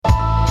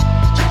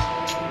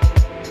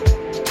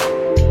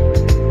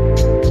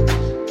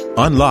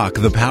Unlock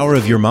the power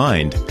of your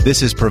mind.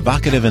 This is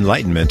Provocative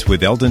Enlightenment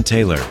with Eldon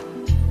Taylor.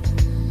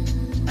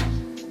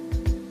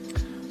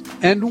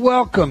 And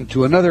welcome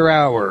to another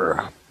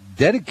hour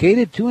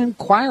dedicated to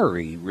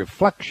inquiry,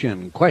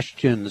 reflection,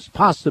 questions,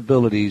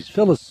 possibilities,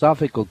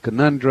 philosophical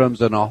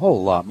conundrums, and a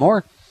whole lot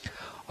more,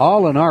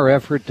 all in our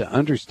effort to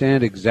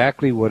understand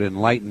exactly what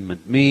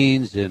enlightenment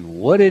means and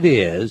what it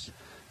is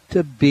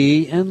to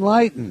be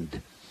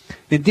enlightened.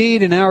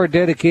 Indeed, an hour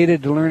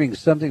dedicated to learning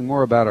something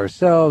more about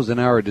ourselves, an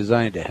hour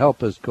designed to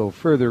help us go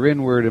further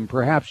inward and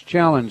perhaps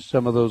challenge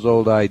some of those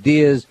old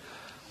ideas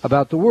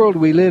about the world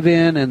we live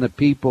in and the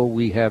people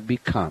we have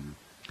become.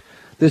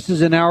 This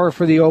is an hour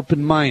for the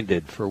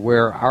open-minded, for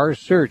where our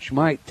search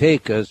might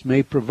take us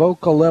may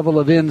provoke a level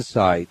of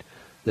insight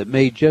that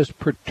may just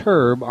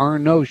perturb our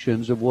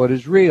notions of what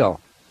is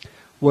real,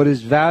 what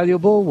is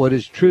valuable, what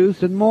is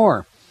truth, and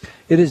more.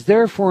 It is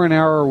therefore an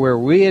hour where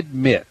we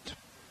admit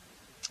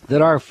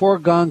that our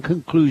foregone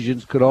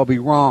conclusions could all be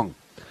wrong,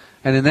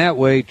 and in that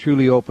way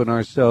truly open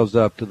ourselves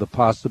up to the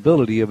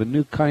possibility of a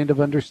new kind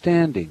of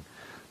understanding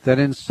that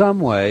in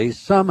some way,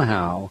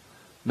 somehow,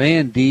 may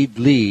indeed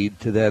lead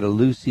to that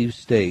elusive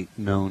state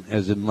known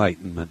as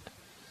enlightenment.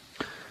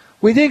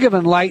 We think of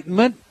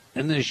enlightenment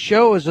in this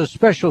show as a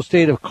special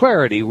state of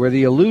clarity where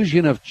the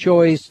illusion of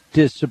choice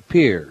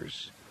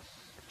disappears.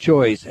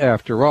 Choice,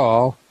 after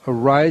all,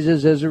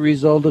 arises as a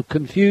result of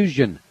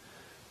confusion.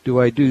 Do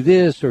I do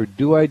this or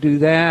do I do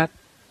that?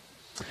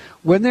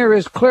 When there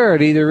is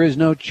clarity, there is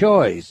no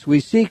choice. We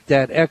seek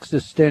that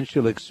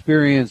existential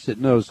experience that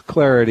knows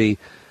clarity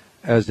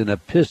as an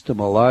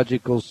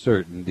epistemological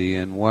certainty.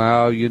 And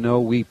wow,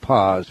 we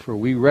pause, for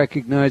we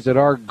recognize that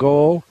our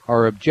goal,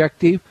 our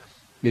objective,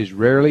 is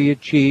rarely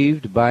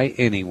achieved by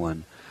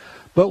anyone.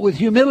 But with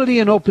humility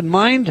and open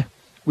mind,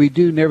 we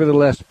do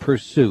nevertheless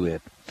pursue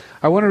it.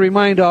 I want to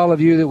remind all of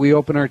you that we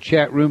open our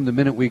chat room the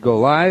minute we go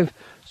live,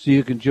 so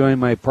you can join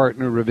my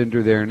partner,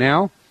 Ravinder, there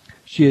now.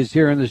 She is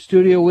here in the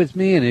studio with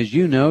me, and as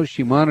you know,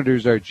 she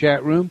monitors our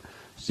chat room,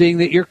 seeing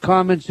that your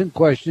comments and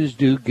questions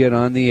do get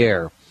on the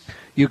air.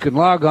 You can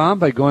log on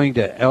by going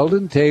to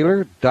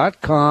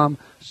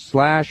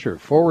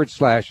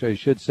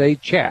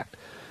eldontaylor.com/chat.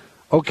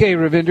 Okay,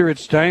 Ravinder,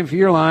 it's time for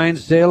your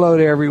lines. Say hello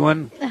to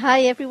everyone.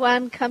 Hi,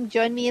 everyone. Come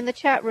join me in the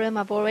chat room.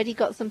 I've already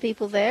got some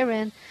people there,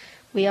 and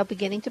we are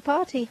beginning to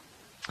party.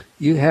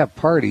 You have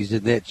parties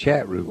in that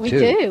chat room, too. We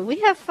do. We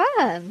have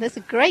fun. There's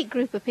a great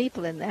group of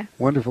people in there.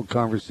 Wonderful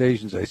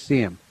conversations. I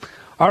see them.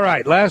 All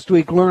right. Last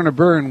week, Lorna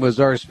Byrne was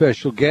our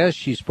special guest.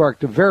 She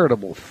sparked a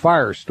veritable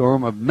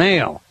firestorm of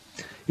mail.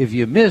 If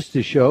you missed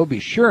the show, be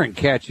sure and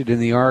catch it in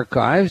the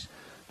archives,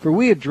 for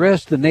we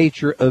addressed the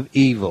nature of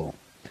evil.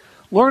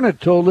 Lorna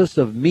told us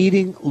of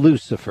meeting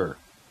Lucifer.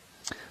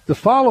 The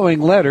following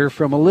letter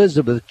from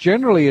Elizabeth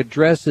generally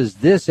addresses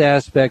this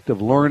aspect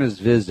of Lorna's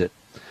visit.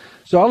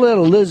 So I'll let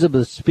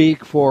Elizabeth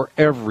speak for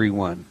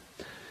everyone.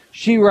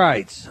 She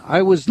writes,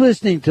 I was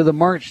listening to the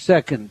March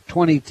 2nd,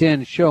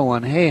 2010 show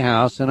on Hay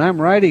House, and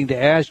I'm writing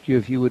to ask you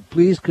if you would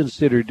please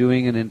consider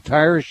doing an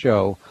entire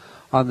show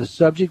on the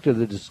subject of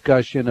the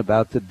discussion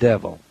about the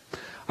devil.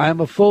 I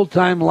am a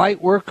full-time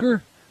light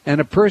worker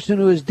and a person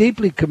who is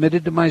deeply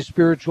committed to my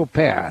spiritual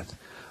path.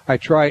 I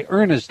try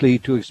earnestly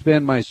to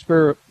extend my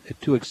spiritual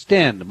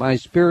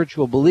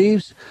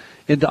beliefs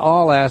into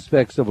all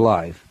aspects of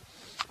life.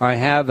 I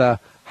have a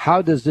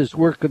how does this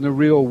work in the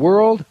real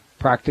world?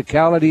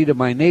 Practicality to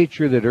my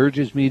nature that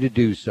urges me to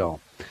do so.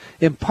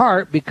 In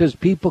part because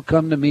people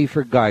come to me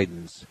for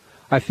guidance.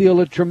 I feel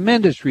a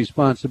tremendous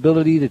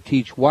responsibility to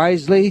teach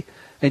wisely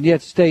and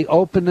yet stay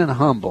open and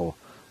humble.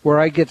 Where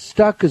I get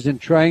stuck is in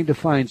trying to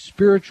find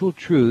spiritual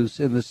truths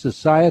in the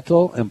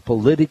societal and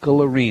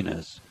political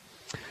arenas.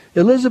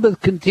 Elizabeth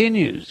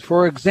continues,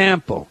 for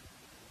example,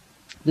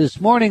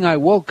 this morning I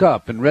woke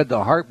up and read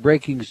the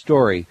heartbreaking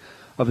story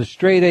of a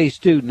straight-A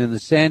student in the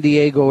San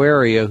Diego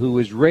area who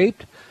was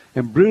raped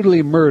and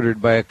brutally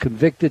murdered by a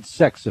convicted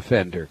sex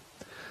offender.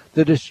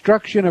 The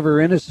destruction of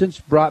her innocence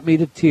brought me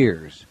to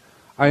tears.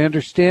 I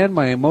understand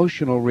my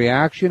emotional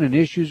reaction and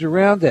issues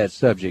around that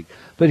subject,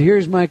 but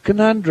here's my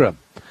conundrum.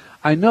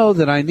 I know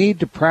that I need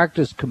to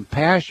practice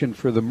compassion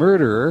for the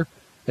murderer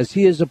as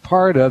he is a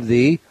part of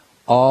the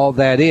all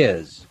that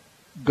is,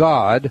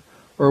 God,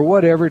 or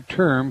whatever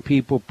term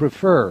people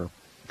prefer.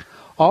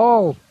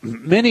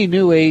 Many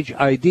New Age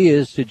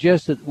ideas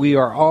suggest that we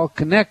are all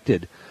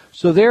connected,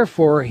 so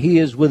therefore he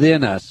is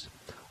within us.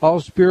 All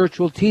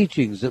spiritual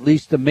teachings, at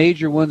least the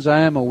major ones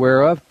I am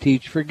aware of,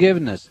 teach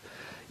forgiveness.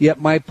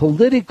 Yet my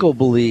political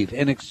belief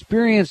and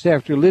experience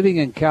after living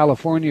in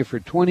California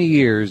for 20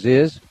 years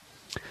is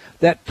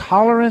that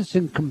tolerance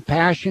and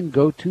compassion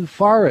go too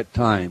far at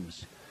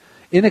times.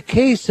 In a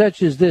case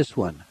such as this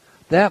one,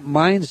 that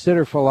mindset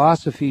or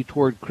philosophy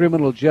toward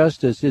criminal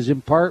justice is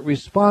in part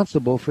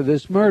responsible for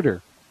this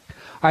murder.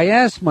 I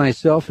asked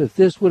myself if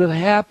this would have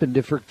happened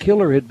if her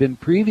killer had been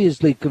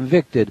previously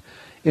convicted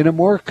in a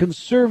more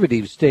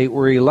conservative state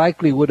where he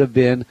likely would have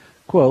been,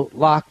 quote,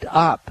 locked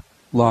up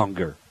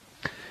longer.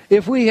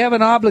 If we have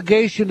an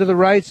obligation to the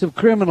rights of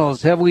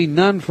criminals, have we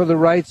none for the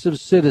rights of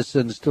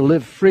citizens to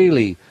live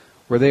freely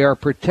where they are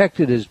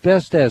protected as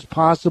best as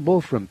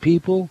possible from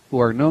people who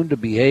are known to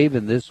behave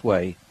in this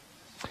way.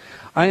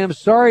 I am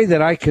sorry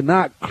that I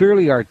cannot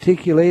clearly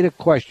articulate a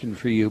question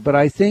for you, but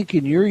I think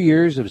in your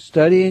years of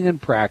studying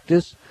and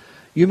practice,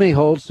 you may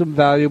hold some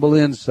valuable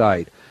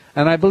insight.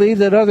 And I believe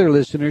that other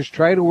listeners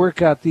try to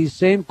work out these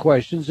same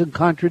questions and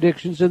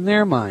contradictions in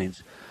their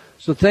minds.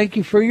 So thank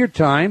you for your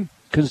time,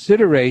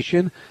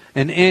 consideration,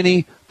 and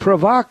any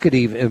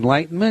provocative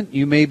enlightenment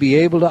you may be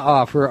able to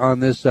offer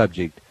on this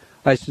subject.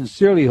 I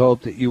sincerely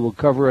hope that you will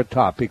cover a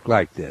topic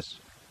like this.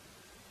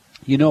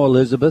 You know,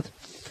 Elizabeth,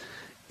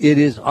 it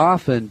is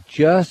often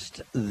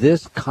just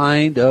this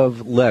kind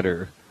of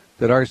letter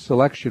that our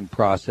selection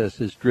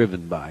process is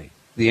driven by.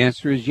 The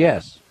answer is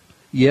yes.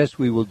 Yes,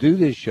 we will do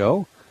this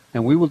show,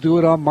 and we will do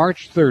it on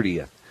March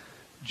 30th.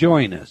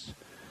 Join us.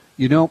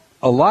 You know,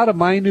 a lot of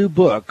my new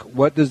book,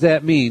 What Does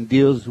That Mean?,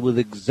 deals with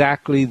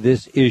exactly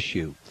this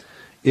issue.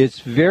 It's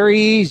very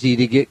easy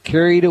to get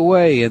carried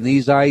away in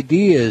these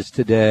ideas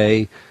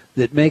today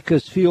that make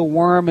us feel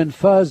warm and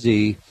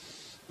fuzzy,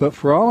 but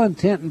for all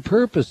intent and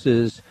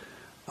purposes,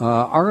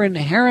 are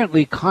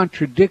inherently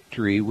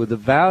contradictory with the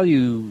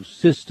value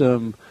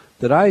system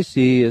that I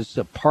see as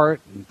a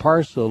part and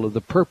parcel of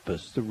the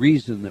purpose, the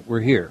reason that we're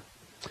here.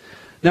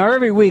 Now,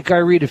 every week I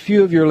read a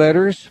few of your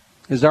letters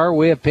as our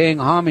way of paying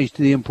homage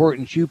to the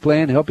importance you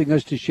play in helping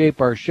us to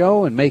shape our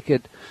show and make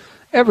it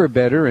ever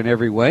better in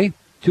every way.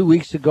 2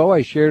 weeks ago,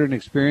 I shared an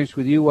experience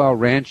with you while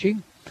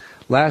ranching.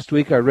 Last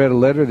week, I read a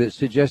letter that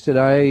suggested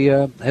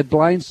I had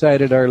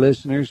blindsided our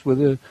listeners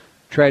with a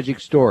tragic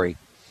story.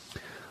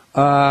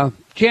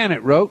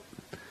 Janet wrote,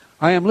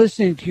 I am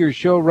listening to your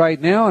show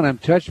right now, and I'm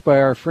touched by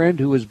our friend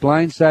who was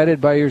blindsided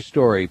by your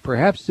story.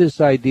 Perhaps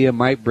this idea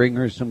might bring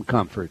her some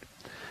comfort.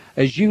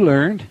 As you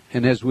learned,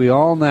 and as we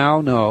all now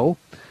know,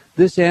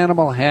 this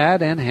animal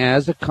had and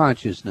has a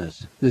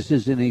consciousness. This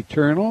is an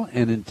eternal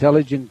and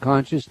intelligent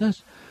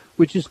consciousness,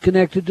 which is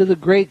connected to the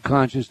great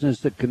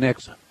consciousness that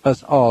connects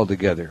us all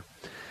together.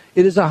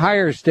 It is a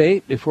higher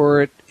state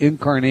before it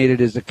incarnated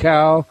as a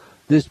cow,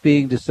 this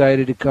being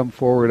decided to come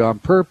forward on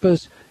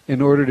purpose in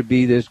order to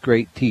be this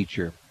great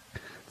teacher.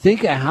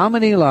 Think of how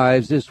many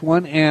lives this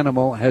one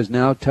animal has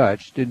now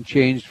touched and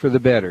changed for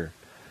the better.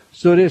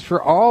 So it is for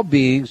all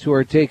beings who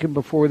are taken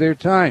before their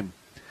time.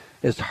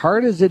 As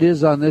hard as it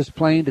is on this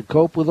plane to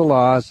cope with a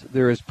loss,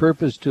 there is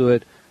purpose to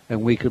it,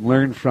 and we can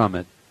learn from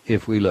it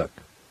if we look.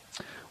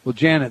 Well,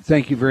 Janet,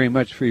 thank you very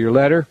much for your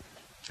letter.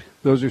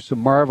 Those are some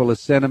marvelous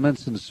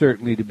sentiments and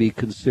certainly to be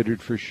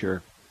considered for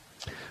sure.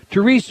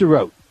 Teresa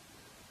wrote,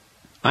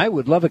 I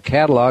would love a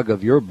catalog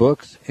of your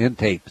books and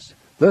tapes.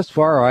 Thus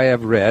far I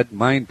have read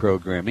Mind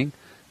Programming,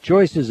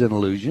 Choices and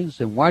Illusions,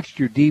 and watched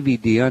your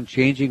DVD on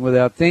Changing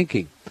Without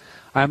Thinking.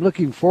 I'm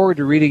looking forward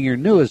to reading your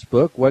newest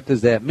book, What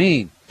Does That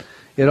Mean?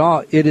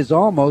 It is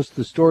almost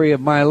the story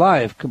of my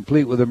life,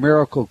 complete with a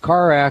miracle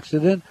car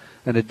accident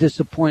and a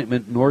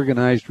disappointment in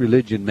organized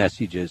religion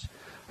messages.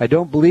 I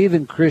don't believe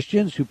in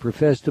Christians who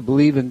profess to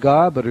believe in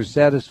God but are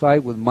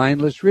satisfied with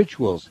mindless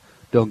rituals.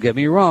 Don't get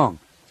me wrong.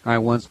 I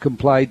once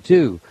complied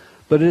too.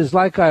 But it is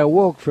like I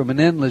awoke from an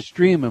endless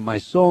dream and my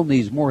soul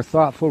needs more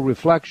thoughtful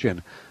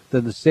reflection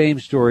than the same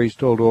stories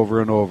told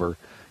over and over.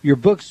 Your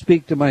books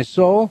speak to my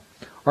soul.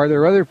 Are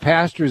there other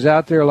pastors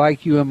out there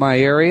like you in my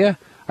area?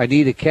 I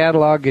need a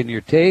catalog in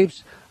your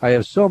tapes. I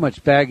have so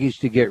much baggage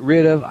to get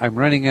rid of. I'm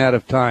running out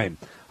of time.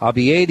 I'll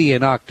be 80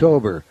 in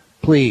October.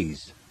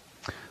 Please.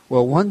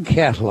 Well, one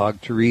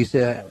catalog,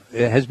 Teresa,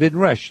 has been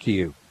rushed to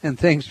you, and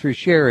thanks for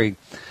sharing.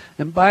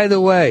 And by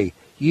the way,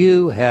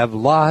 you have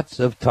lots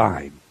of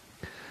time.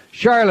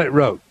 Charlotte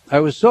wrote, I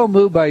was so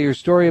moved by your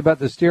story about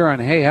the steer on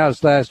Hay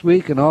House last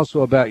week and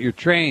also about your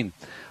train.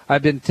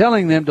 I've been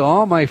telling them to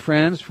all my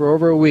friends for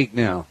over a week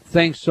now.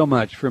 Thanks so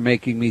much for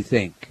making me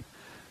think.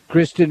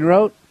 Kristen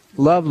wrote,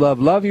 love, love,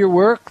 love your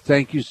work.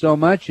 Thank you so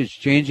much. It's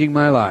changing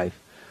my life.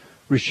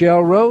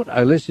 Rochelle wrote,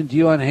 I listened to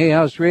you on Hay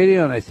House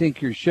Radio, and I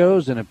think your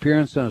shows and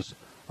appearances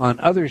on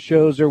other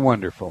shows are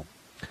wonderful.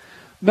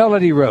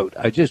 Melody wrote,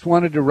 I just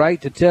wanted to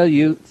write to tell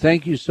you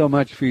thank you so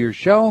much for your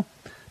show.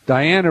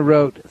 Diana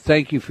wrote,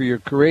 thank you for your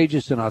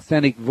courageous and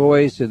authentic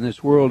voice in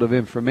this world of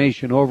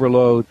information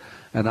overload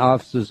and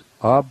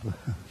obfuscation.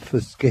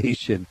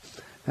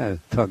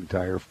 Tongue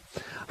tire.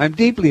 I'm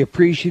deeply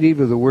appreciative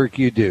of the work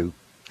you do.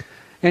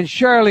 And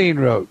Charlene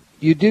wrote,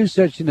 you do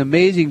such an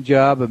amazing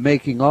job of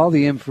making all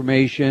the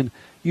information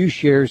you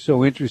share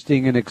so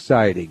interesting and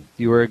exciting.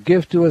 You are a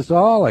gift to us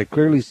all. I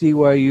clearly see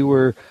why you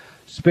were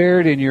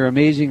spared in your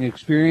amazing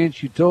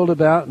experience you told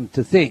about, and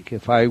to think,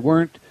 if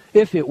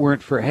it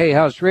weren't for Hay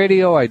House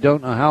Radio, I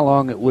don't know how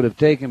long it would have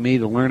taken me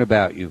to learn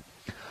about you.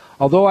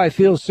 Although I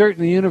feel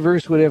certain the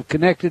universe would have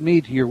connected me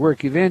to your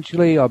work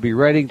eventually, I'll be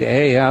writing to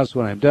Hay House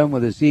when I'm done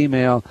with this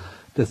email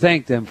to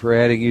thank them for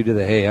adding you to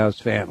the Hay House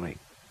family.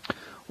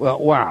 Well,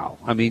 wow.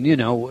 I mean, you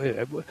know,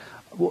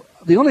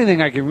 the only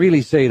thing I can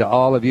really say to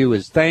all of you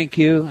is thank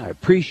you. I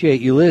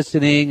appreciate you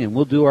listening, and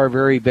we'll do our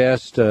very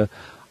best to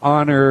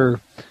honor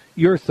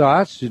your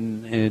thoughts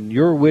and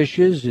your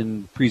wishes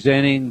in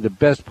presenting the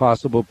best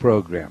possible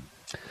program.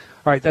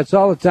 All right, that's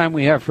all the time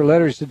we have for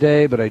letters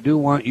today, but I do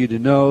want you to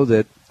know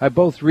that I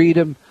both read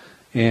them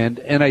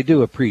and I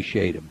do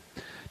appreciate them.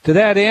 To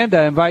that end,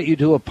 I invite you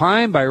to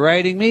opine by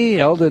writing me,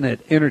 Eldon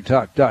at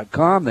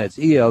InnerTalk.com. That's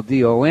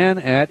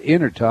ELDON at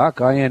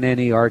InnerTalk,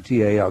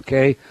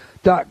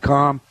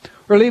 INNERTALK.com.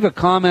 Or leave a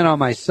comment on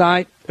my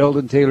site,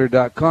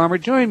 EldonTaylor.com, or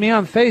join me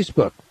on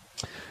Facebook.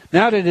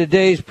 Now to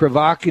today's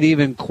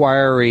provocative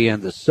inquiry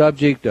and the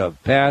subject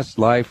of past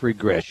life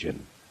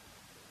regression.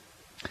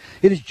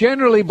 It is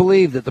generally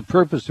believed that the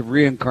purpose of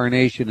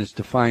reincarnation is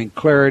to find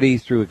clarity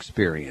through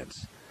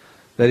experience.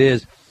 That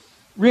is,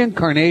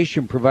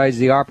 reincarnation provides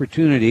the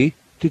opportunity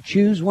to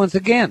choose once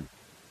again,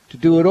 to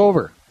do it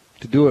over,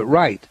 to do it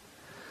right.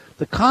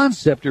 The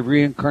concept of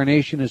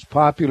reincarnation is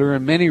popular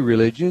in many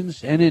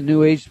religions and in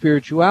New Age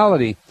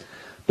spirituality,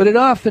 but it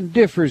often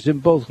differs in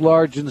both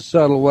large and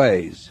subtle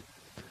ways.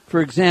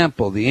 For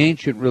example, the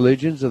ancient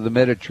religions of the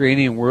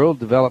Mediterranean world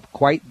developed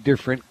quite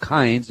different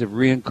kinds of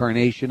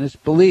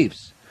reincarnationist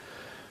beliefs.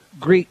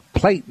 Greek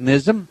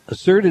Platonism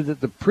asserted that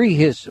the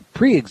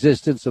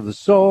pre-existence of the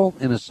soul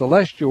in a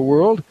celestial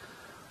world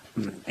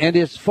and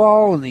its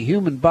fall in the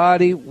human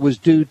body was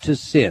due to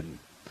sin.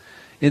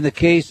 In the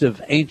case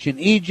of ancient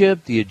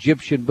Egypt, the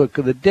Egyptian Book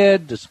of the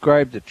Dead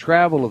described the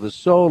travel of the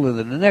soul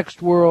into the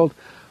next world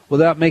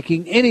without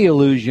making any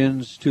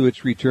allusions to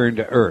its return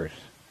to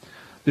earth.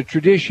 The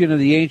tradition of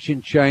the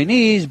ancient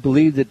Chinese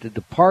believed that the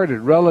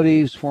departed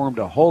relatives formed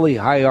a holy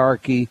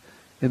hierarchy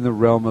in the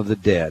realm of the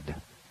dead.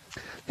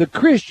 The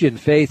Christian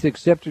faith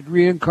accepted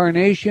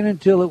reincarnation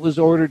until it was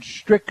ordered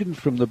stricken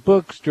from the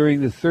books during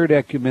the Third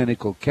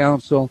Ecumenical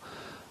Council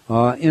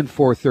in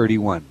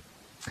 431.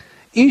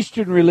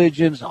 Eastern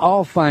religions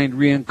all find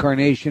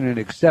reincarnation an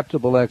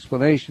acceptable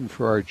explanation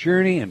for our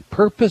journey and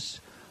purpose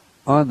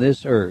on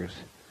this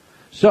earth.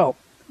 So,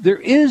 there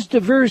is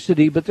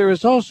diversity, but there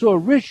is also a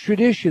rich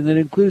tradition that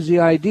includes the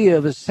idea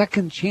of a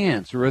second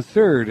chance or a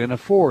third and a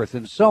fourth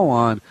and so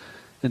on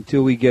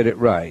until we get it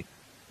right.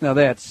 Now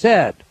that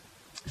said,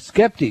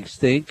 skeptics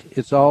think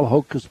it's all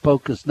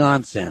hocus-pocus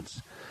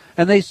nonsense,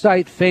 and they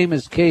cite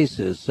famous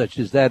cases such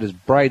as that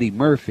of Bridey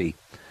Murphy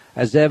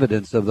as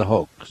evidence of the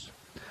hoax.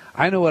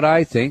 I know what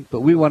I think, but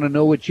we want to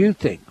know what you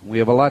think. We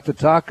have a lot to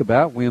talk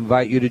about. We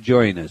invite you to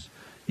join us.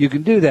 You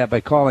can do that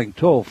by calling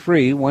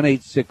toll-free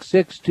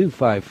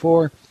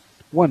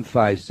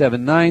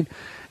 1-866-254-1579,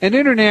 and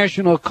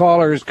international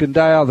callers can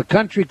dial the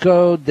country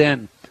code,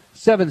 then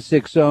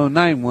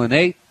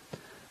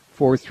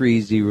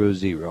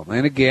 760-918-4300.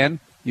 And again,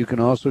 you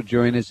can also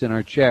join us in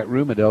our chat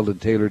room at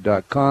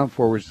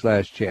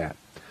eldontaylor.com/chat.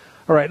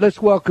 All right,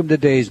 let's welcome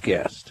today's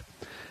guest.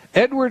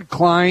 Edward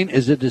Klein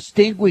is a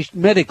distinguished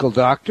medical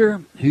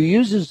doctor who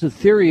uses the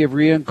theory of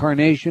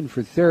reincarnation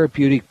for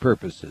therapeutic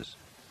purposes.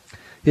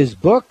 His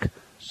book,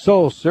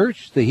 Soul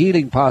Search, The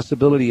Healing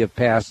Possibility of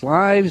Past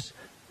Lives,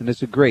 and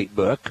it's a great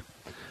book,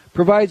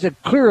 provides a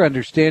clear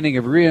understanding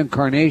of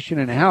reincarnation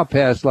and how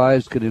past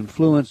lives can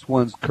influence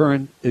one's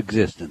current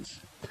existence.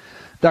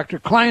 Dr.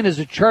 Klein is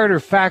a charter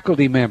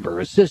faculty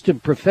member,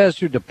 assistant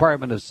professor,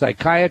 Department of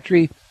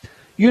Psychiatry,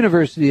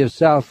 University of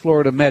South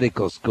Florida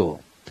Medical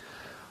School.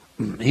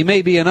 He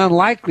may be an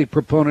unlikely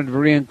proponent of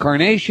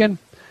reincarnation,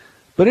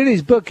 but in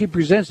his book he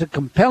presents a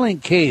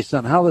compelling case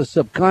on how the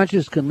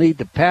subconscious can lead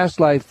to past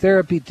life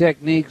therapy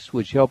techniques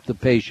which help the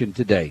patient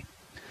today.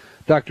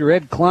 Dr.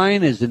 Ed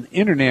Klein is an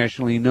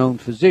internationally known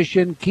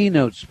physician,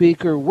 keynote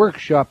speaker,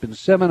 workshop and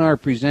seminar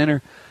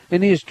presenter,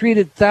 and he has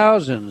treated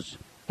thousands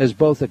as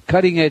both a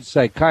cutting-edge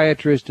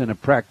psychiatrist and a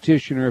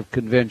practitioner of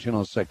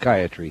conventional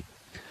psychiatry.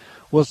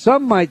 While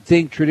some might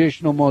think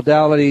traditional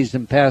modalities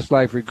and past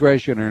life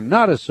regression are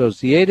not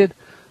associated,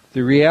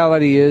 the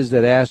reality is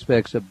that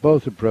aspects of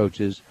both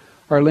approaches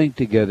are linked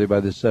together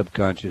by the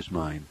subconscious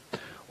mind.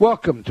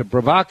 Welcome to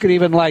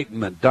Provocative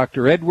Enlightenment,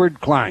 Dr.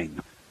 Edward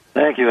Klein.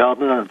 Thank you,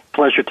 Eldon. It's a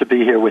pleasure to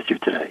be here with you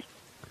today.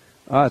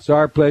 It's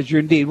our pleasure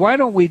indeed. Why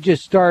don't we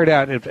just start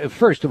out,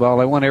 first of all,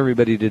 I want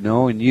everybody to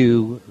know, and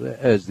you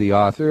as the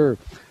author,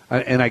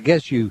 and I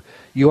guess you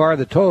are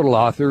the total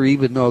author,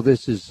 even though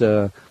this is,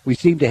 we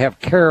seem to have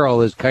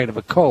Carol as kind of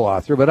a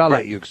co-author, but I'll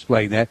let you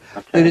explain that.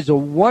 Okay. It is a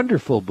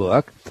wonderful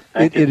book.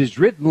 It is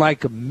written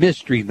like a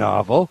mystery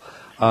novel.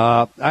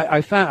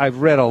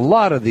 I've read a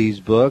lot of these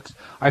books.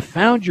 I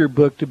found your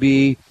book to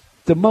be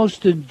the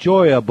most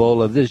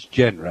enjoyable of this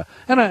genre,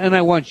 and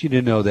I want you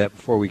to know that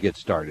before we get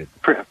started.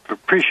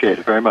 Appreciate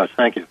it very much.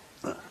 Thank you.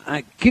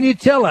 Can you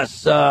tell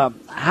us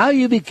how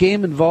you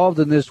became involved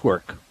in this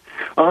work?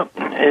 Well,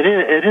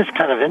 it is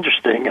kind of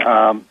interesting.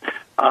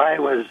 I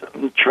was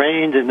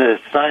trained in the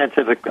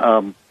scientific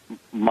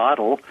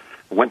model,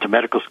 went to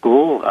medical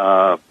school,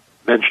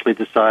 eventually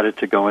decided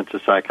to go into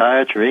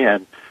psychiatry,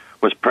 and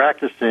was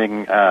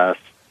practicing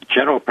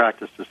general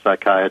practice of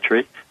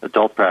psychiatry,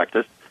 adult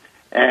practice,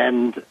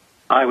 and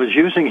I was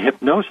using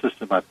hypnosis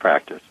in my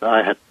practice.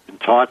 I had been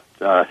taught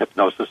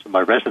hypnosis in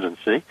my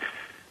residency,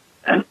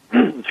 and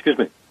excuse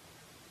me.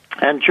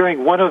 And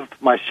during one of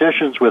my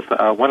sessions with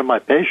one of my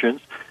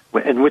patients,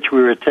 in which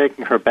we were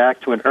taking her back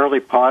to an early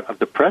part of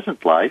the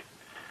present life,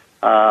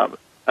 and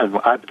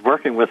I've been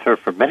working with her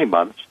for many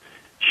months,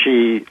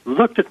 she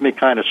looked at me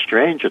kind of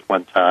strange at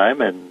one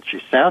time, and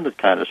she sounded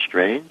kind of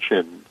strange,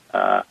 and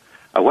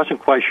I wasn't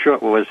quite sure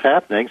what was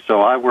happening,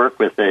 so I worked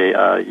with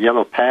a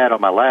yellow pad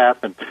on my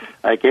lap, and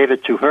I gave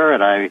it to her,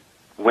 and I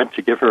went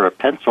to give her a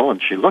pencil,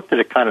 and she looked at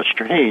it kind of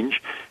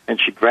strange, and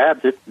she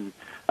grabbed it, and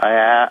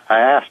I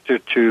asked her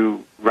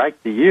to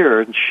write the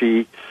year, and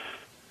she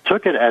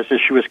took it as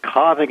if she was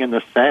carving in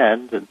the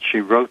sand, and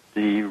she wrote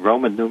the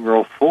Roman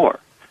numeral 4.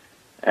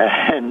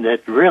 And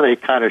it really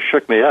kind of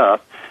shook me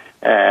up.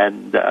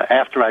 And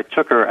after I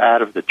took her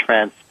out of the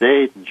trance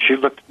state, and she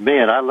looked at me,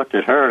 and I looked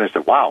at her, and I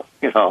said, wow,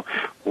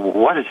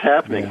 what is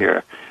happening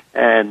here?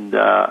 And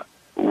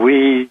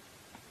we,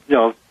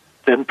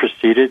 then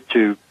proceeded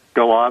to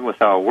go on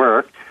with our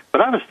work.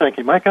 But I was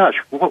thinking, my gosh,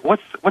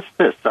 what's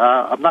this?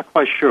 I'm not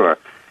quite sure.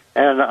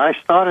 And I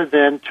started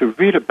then to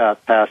read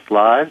about past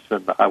lives,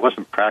 and I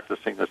wasn't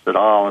practicing this at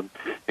all,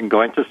 and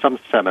going to some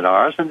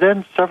seminars. And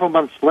then several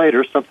months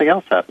later, something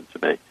else happened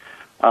to me.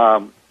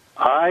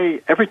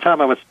 Every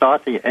time I would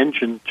start the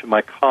engine to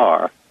my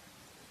car,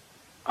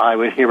 I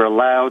would hear a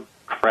loud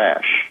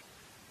crash.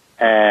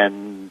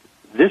 And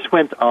this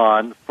went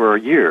on for a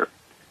year.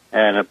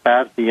 And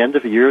about the end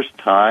of a year's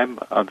time,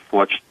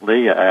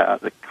 unfortunately,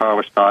 the car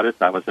was started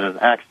and I was in an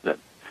accident.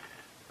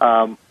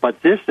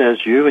 But this,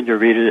 as you and your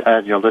readers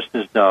and your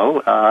listeners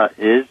know,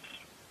 is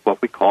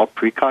what we call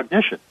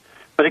precognition.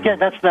 But again,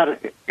 that's not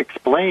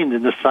explained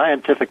in the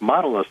scientific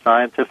model, a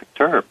scientific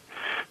term.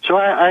 So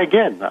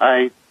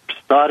I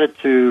started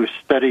to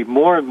study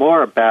more and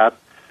more about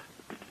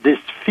this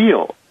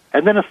field.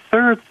 And then a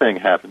third thing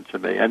happened to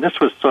me, and this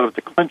was sort of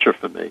the clincher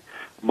for me.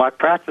 My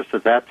practice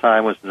at that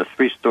time was in a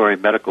 3-story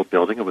medical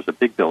building. It was a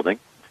big building.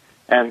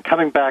 And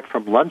coming back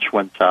from lunch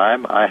one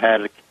time, I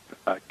had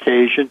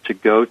occasion to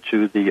go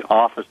to the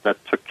office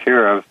that took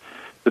care of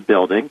the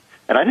building.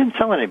 And I didn't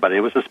tell anybody.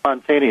 It was a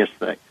spontaneous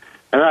thing.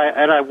 And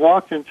I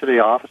walked into the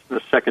office, and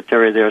the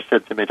secretary there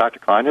said to me, Dr.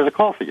 Klein, there's a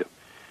call for you.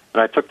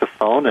 And I took the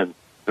phone, and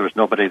there was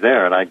nobody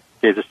there. And I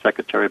gave the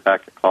secretary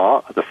back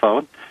the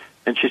phone.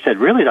 And she said,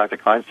 really, Dr.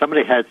 Klein,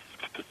 somebody had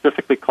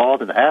specifically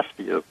called and asked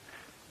for you.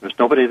 There was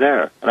nobody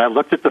there. And I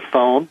looked at the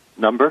phone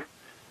number,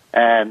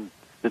 and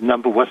the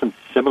number wasn't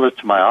similar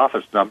to my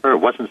office number. It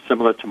wasn't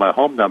similar to my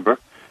home number.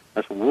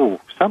 I said, whoa,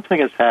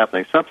 something is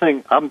happening.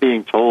 I'm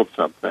being told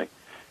something.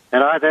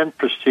 And I then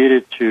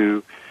proceeded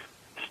to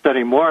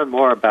study more and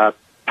more about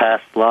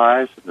past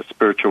lives and the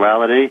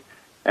spirituality,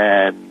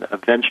 and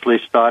eventually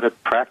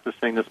started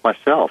practicing this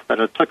myself.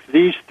 And it took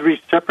these 3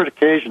 separate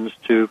occasions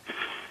to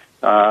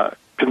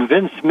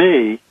convince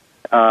me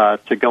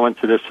to go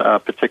into this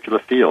particular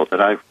field,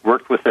 and I've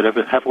worked with it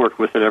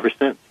ever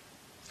since.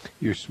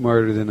 You're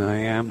smarter than I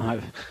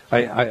am.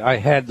 I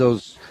had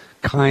those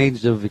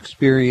kinds of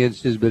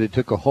experiences, but it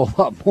took a whole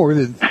lot more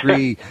than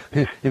 3.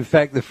 In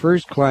fact, the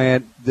first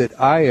client that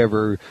I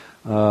ever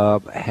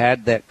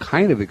had that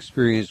kind of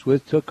experience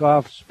with took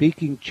off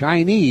speaking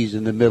Chinese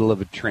in the middle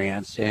of a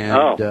trance,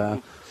 and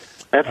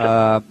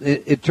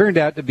it turned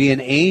out to be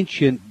an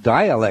ancient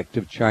dialect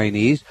of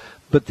Chinese.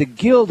 But the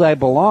guild I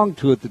belonged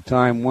to at the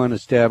time, one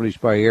established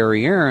by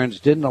Ari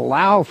Aarons, didn't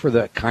allow for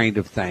that kind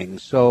of thing.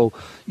 So,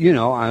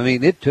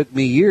 it took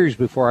me years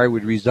before I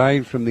would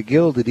resign from the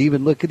guild and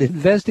even look at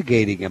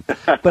investigating him.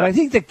 But I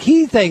think the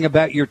key thing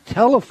about your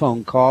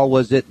telephone call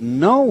was that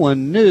no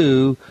one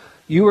knew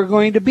you were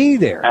going to be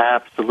there.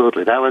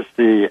 Absolutely. That was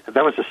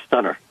a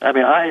stunner. I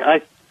mean,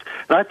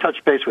 I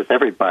touched base with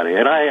everybody,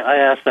 and I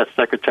asked that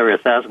secretary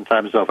 1,000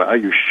 times over, are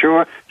you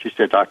sure? She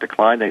said, Dr.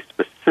 Klein, they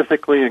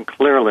specifically and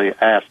clearly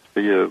asked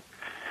for you.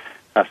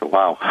 I said,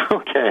 wow,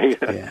 okay.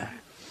 Yeah.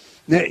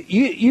 Now,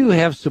 you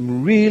have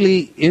some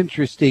really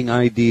interesting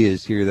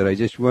ideas here that I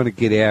just want to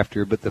get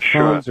after, but the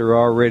phones are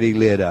already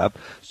lit up.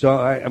 So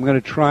I'm going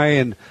to try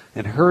and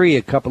hurry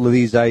a couple of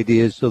these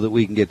ideas so that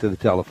we can get to the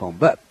telephone.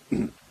 But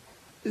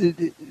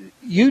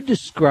you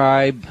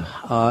describe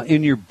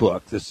in your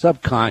book the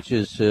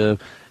subconscious, and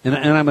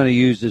I'm going to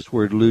use this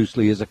word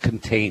loosely, as a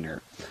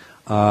container,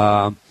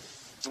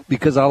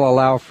 because I'll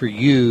allow for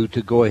you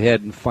to go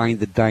ahead and find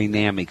the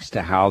dynamics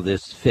to how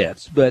this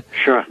fits. But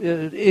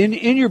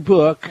in your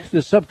book,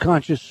 the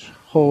subconscious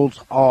holds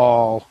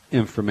all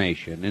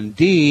information.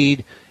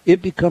 Indeed,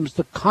 it becomes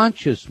the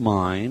conscious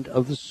mind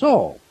of the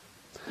soul.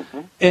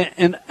 Mm-hmm.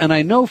 And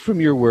I know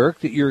from your work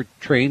that you're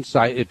trained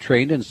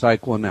in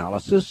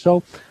psychoanalysis.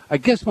 So I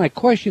guess my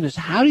question is,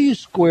 how do you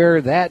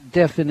square that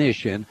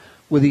definition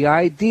with the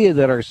idea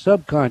that our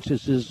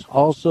subconscious is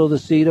also the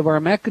seat of our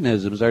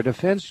mechanisms, our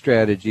defense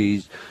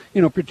strategies,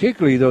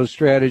 particularly those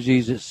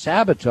strategies that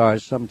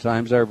sabotage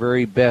sometimes our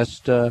very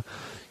best,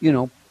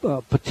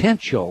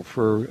 potential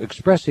for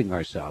expressing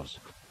ourselves?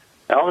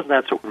 Elvin,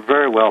 that's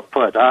very well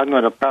put. I'm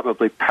going to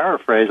probably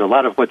paraphrase a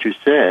lot of what you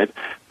said,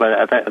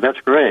 but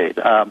that's great.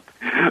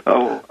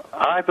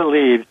 I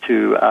believe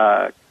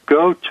to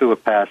go to a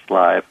past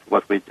life,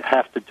 what we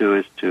have to do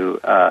is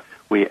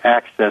we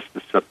access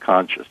the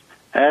subconscious.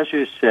 As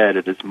you said,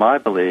 it is my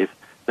belief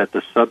that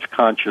the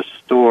subconscious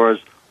stores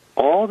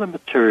all the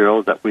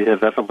material that we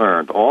have ever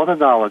learned, all the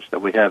knowledge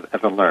that we have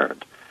ever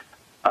learned.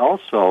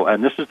 also,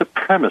 and this is the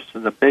premise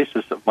and the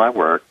basis of my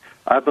work,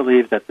 I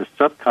believe that the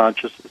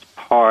subconscious is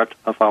part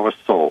of our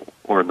soul.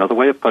 Or another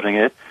way of putting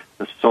it,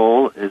 the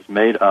soul is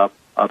made up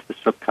of the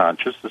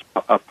subconscious as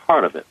a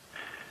part of it.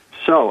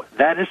 So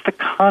that is the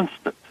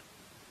constant,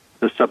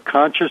 the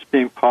subconscious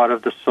being part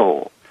of the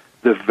soul.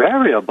 The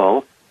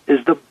variable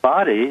is the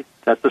body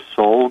that the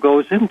soul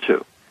goes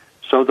into.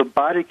 So the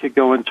body could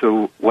go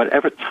into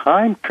whatever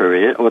time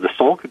period, or the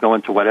soul could go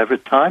into whatever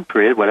time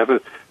period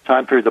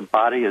the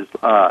body is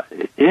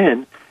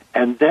in,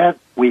 and then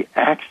we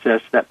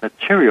access that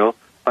material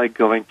by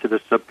going to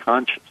the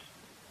subconscious.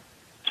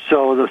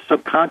 So the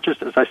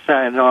subconscious, as I say,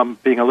 I know I'm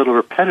being a little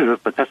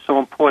repetitive, but that's so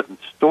important,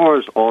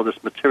 stores all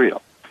this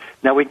material.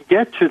 Now, we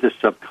get to the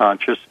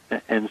subconscious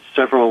in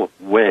several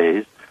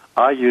ways.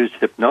 I use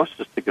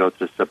hypnosis to go to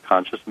the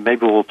subconscious, and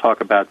maybe we'll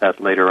talk about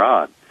that later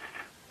on.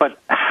 But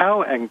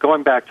how, and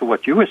going back to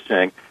what you were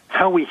saying,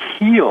 how we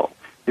heal,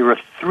 there are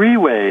three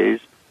ways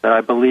that I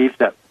believe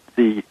that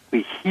we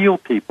heal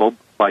people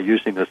by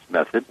using this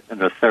method and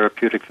their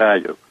therapeutic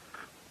value.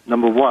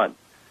 Number one,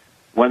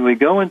 when we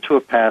go into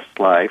a past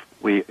life,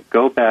 we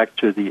go back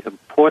to the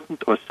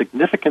important or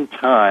significant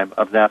time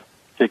of that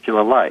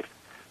particular life.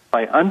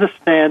 By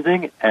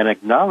understanding and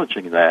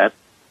acknowledging that,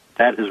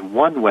 that is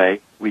one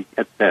way we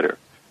get better.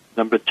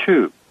 Number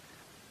two,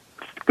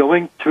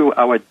 going through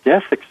our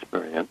death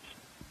experience,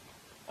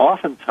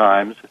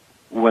 oftentimes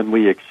when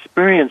we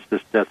experience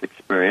this death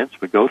experience,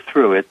 we go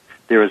through it,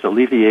 there is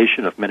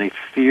alleviation of many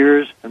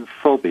fears and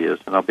phobias,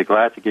 and I'll be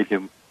glad to give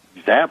you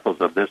examples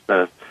of this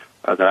that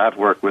I've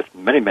worked with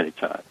many, many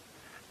times.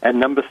 And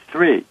number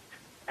three,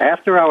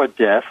 after our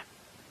death,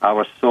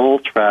 our soul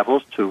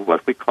travels to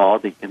what we call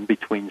the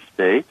in-between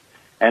state,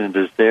 and it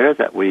is there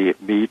that we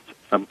meet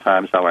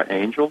sometimes our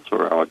angels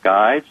or our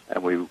guides,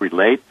 and we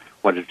relate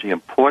what is the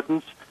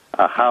importance,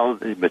 how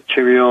the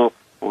material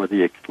or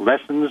the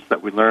lessons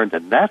that we learned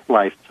in that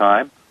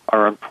lifetime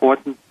are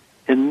important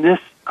in this,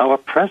 our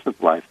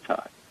present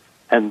lifetime.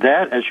 And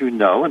that, as you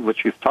know, and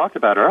which you've talked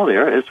about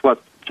earlier, is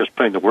what, just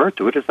putting the word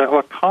to it, is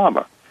our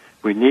karma.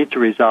 We need to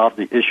resolve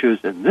the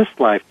issues in this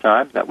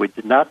lifetime that we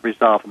did not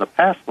resolve in the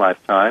past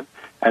lifetime,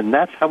 and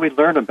that's how we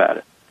learn about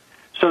it.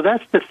 So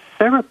that's the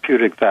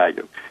therapeutic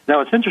value.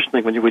 Now, it's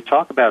interesting when we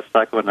talk about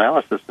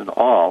psychoanalysis and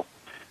all,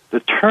 the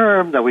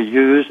term that we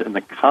use in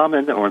the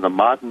common or in the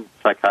modern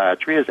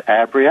psychiatry is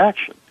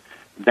abreaction.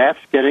 That's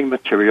getting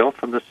material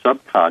from the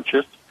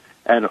subconscious,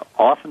 and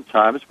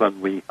oftentimes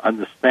when we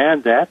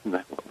understand that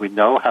and we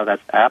know how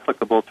that's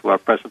applicable to our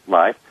present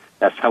life,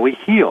 that's how we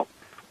heal.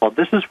 Well,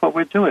 this is what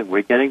we're doing.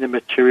 We're getting the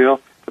material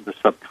from the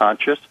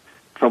subconscious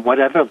from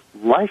whatever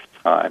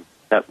lifetime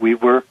that we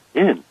were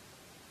in.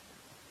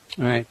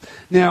 All right.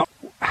 Now,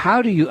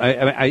 how do you,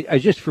 I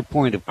just for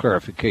point of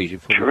clarification,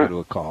 before we go to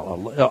a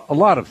call, a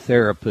lot of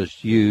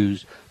therapists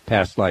use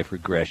past life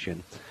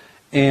regression,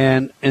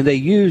 and they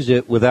use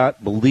it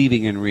without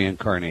believing in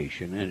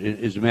reincarnation. And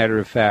as a matter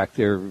of fact,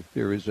 there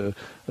is a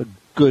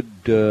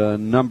good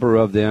number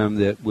of them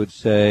that would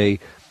say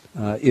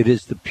it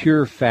is the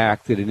pure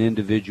fact that an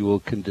individual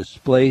can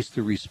displace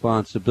the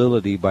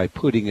responsibility by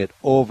putting it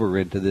over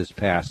into this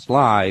past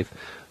life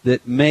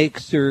that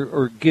makes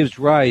or gives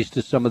rise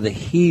to some of the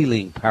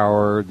healing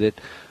power that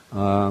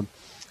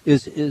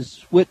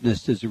is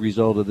witnessed as a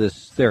result of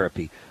this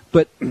therapy.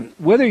 But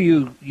whether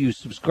you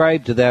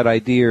subscribe to that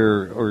idea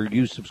or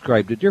you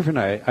subscribe to a different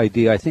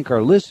idea, I think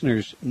our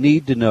listeners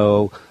need to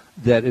know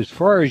that as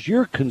far as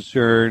you're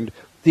concerned,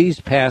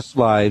 these past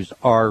lives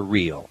are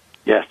real.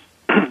 Yes,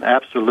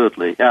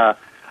 absolutely.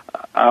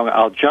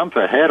 I'll jump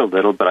ahead a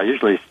little, but I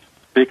usually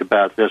speak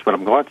about this, what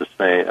I'm going to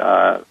say,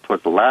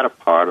 towards the latter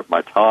part of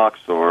my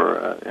talks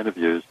or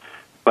interviews.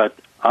 But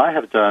I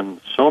have done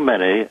so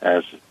many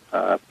as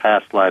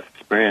past life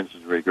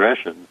experiences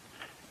regressions,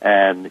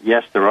 and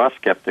yes, there are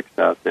skeptics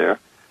out there,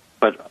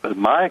 but in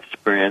my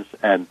experience,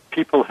 and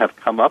people have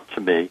come up to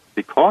me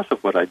because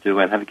of what I do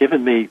and have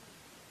given me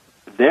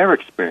their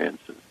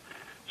experiences.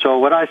 So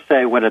what I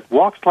say, when it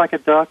walks like a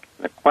duck,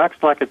 and it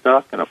quacks like a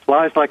duck, and it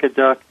flies like a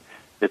duck,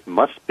 it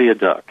must be a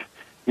duck.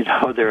 You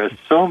know, there are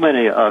so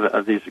many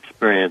of these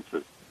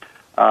experiences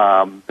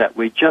that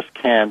we just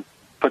can't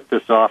put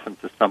this off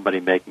into somebody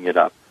making it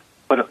up.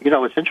 But, you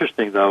know, it's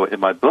interesting, though, in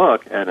my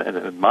book and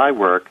in my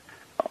work,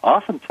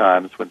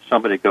 oftentimes when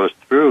somebody goes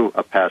through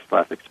a past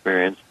life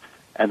experience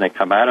and they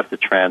come out of the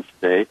trance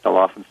state, they'll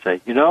often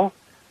say, you know,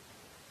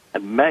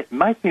 it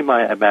might be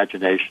my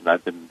imagination.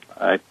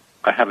 I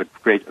have a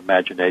great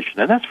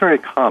imagination, and that's very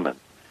common.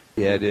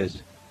 Yeah, it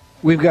is.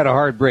 We've got a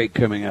hard break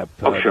coming up,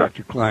 sure.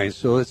 Dr. Klein.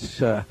 So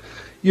it's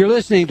you're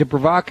listening to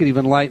Provocative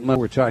Enlightenment.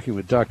 We're talking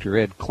with Dr.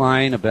 Ed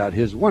Klein about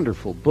his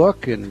wonderful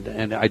book,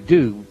 and I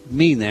do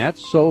mean that,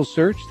 Soul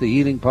Search, The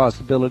Healing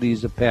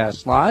Possibilities of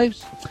Past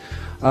Lives.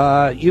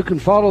 You can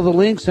follow the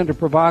links under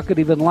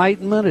Provocative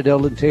Enlightenment at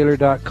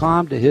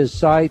EldonTaylor.com to his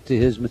site, to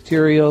his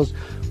materials.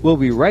 We'll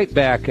be right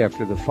back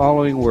after the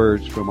following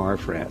words from our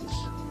friends.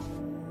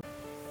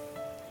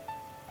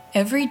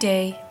 Every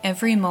day,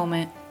 every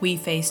moment, we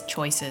face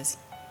choices.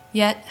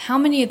 Yet, how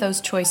many of those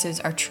choices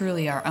are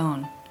truly our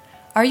own?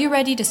 Are you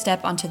ready to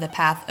step onto the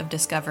path of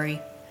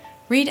discovery?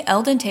 Read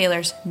Eldon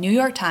Taylor's New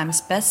York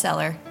Times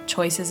bestseller,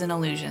 Choices and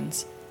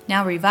Illusions,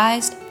 now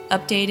revised,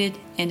 updated,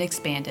 and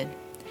expanded.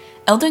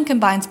 Eldon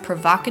combines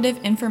provocative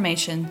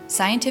information,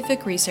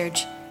 scientific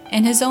research,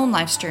 and his own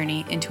life's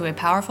journey into a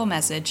powerful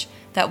message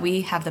that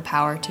we have the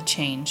power to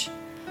change.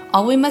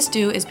 All we must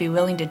do is be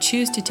willing to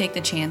choose to take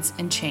the chance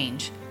and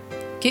change.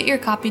 Get your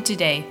copy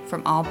today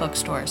from all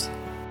bookstores.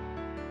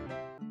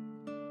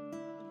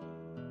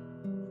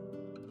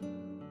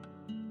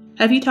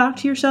 Have you talked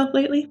to yourself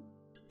lately?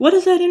 What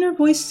does that inner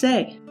voice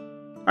say?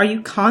 Are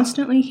you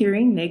constantly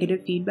hearing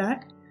negative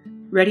feedback?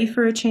 Ready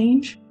for a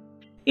change?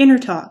 Inner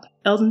Talk,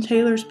 Eldon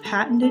Taylor's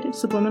patented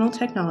subliminal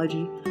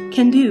technology,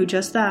 can do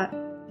just that.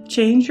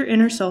 Change your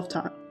inner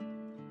self-talk.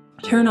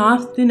 Turn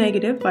off the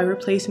negative by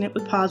replacing it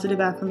with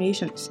positive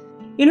affirmations.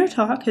 Inner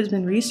Talk has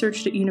been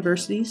researched at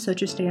universities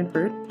such as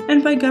Stanford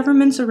and by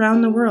governments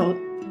around the world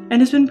and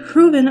has been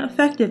proven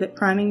effective at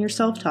priming your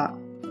self-talk.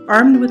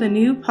 Armed with a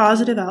new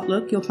positive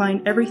outlook, you'll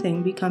find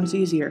everything becomes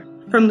easier.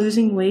 From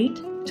losing weight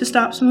to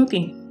stop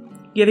smoking,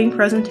 giving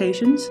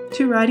presentations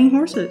to riding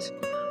horses.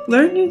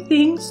 Learn new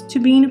things to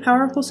being a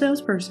powerful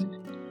salesperson.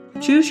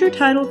 Choose your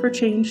title for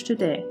change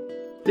today.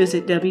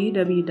 Visit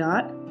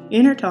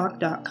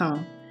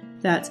www.innertalk.com.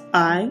 That's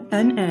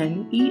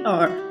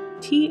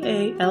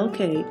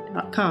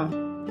INNERTALK.com.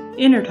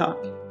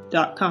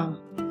 Innertalk.com.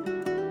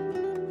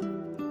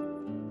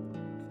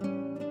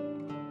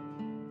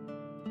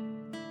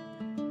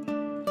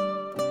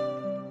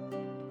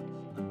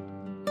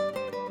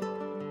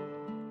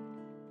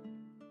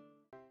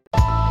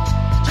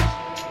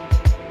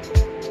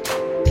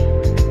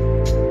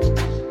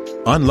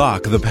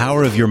 Unlock the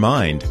power of your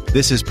mind.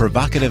 This is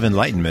Provocative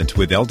Enlightenment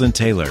with Eldon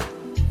Taylor.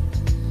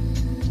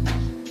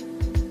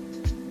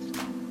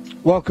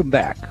 Welcome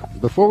back.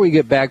 Before we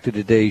get back to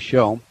today's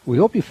show, we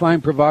hope you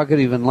find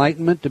Provocative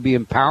Enlightenment to be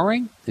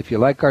empowering. If you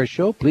like our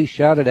show, please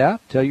shout it out.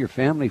 Tell your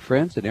family,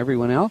 friends, and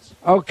everyone else.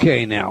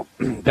 Okay, now,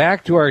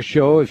 back to our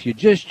show. If you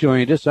just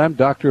joined us, I'm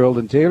Dr.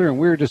 Eldon Taylor, and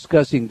we're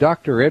discussing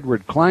Dr.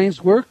 Edward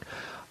Klein's work,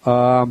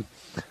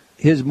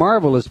 his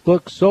marvelous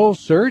book, Soul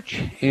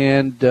Search,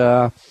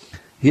 and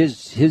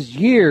his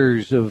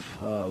years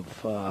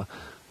of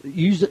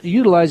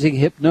utilizing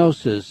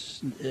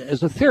hypnosis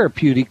as a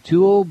therapeutic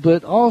tool,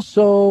 but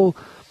also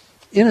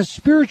in a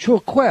spiritual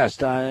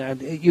quest.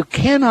 You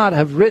cannot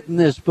have written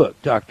this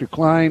book, Dr.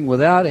 Klein,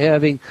 without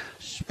having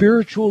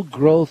spiritual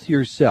growth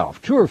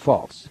yourself. True or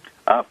false?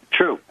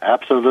 True,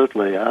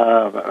 absolutely.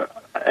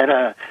 And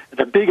a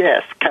big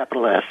S,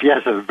 capital S,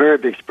 yes, a very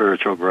big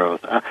spiritual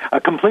growth.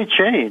 A complete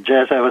change,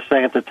 as I was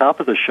saying at the top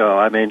of the show.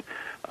 I mean,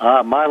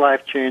 my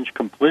life changed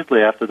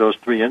completely after those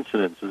three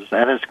incidences,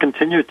 and it's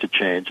continued to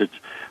change.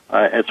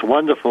 It's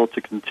wonderful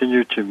to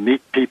continue to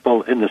meet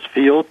people in this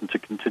field and to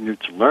continue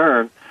to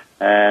learn,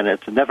 and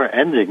it's a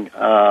never-ending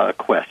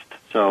quest.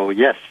 So,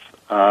 yes,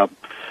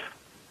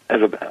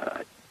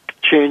 it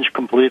changed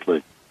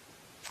completely.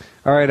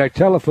 All right, our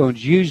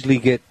telephones usually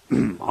get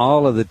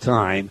all of the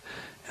time,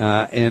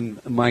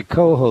 and my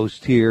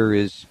co-host here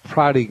is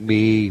prodding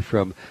me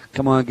from,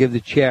 come on, give the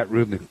chat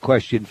room the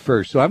question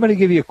first. So I'm going to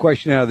give you a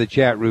question out of the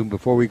chat room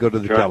before we go to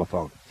the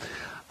telephone.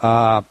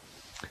 How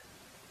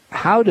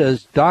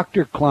does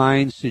Dr.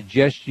 Klein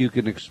suggest you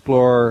can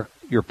explore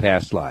your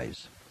past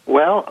lives?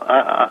 Well,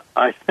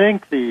 I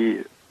think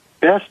the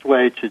best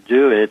way to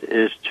do it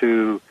is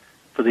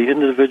for the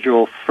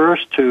individual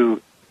first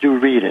to do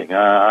reading.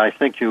 I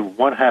think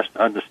one has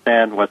to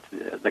understand what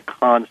the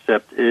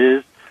concept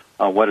is,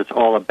 what it's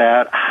all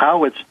about,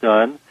 how it's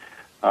done,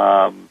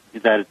 that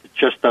it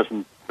just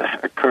doesn't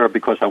occur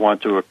because I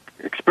want to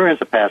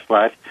experience a past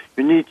life.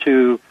 You need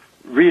to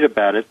read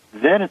about it.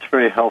 Then it's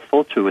very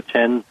helpful to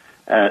attend,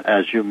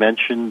 as you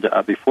mentioned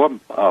before,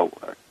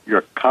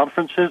 your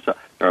conferences.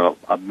 There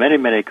are many,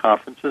 many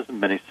conferences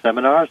and many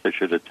seminars. They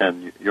should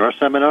attend your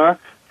seminar,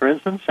 for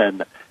instance,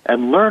 and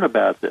learn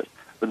about this.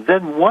 But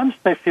then once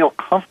they feel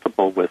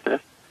comfortable with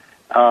it,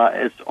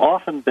 it's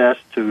often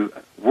best to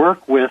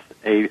work with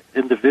an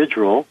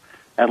individual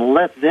and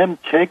let them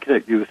take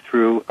you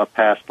through a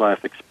past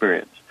life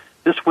experience.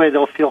 This way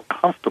they'll feel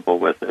comfortable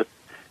with it.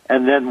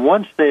 And then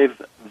once they've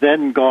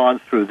then gone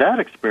through that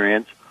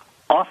experience,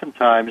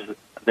 oftentimes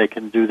they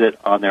can do that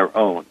on their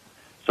own.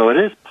 So it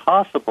is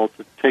possible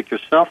to take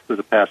yourself through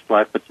the past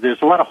life, but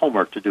there's a lot of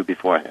homework to do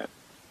beforehand.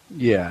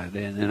 Yeah,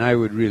 and I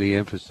would really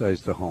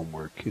emphasize the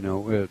homework. You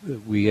know,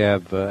 we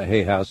have,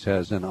 Hay House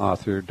has an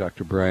author,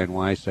 Dr. Brian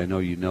Weiss. I know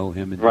you know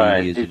him, and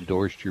right. He has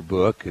endorsed your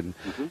book and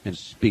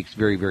speaks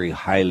very, very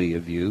highly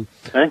of you.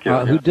 Thank you.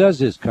 Who does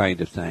this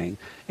kind of thing.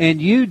 And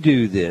you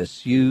do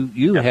this.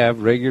 You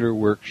have regular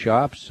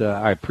workshops.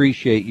 I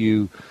appreciate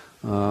you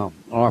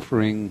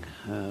offering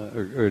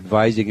or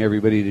advising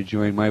everybody to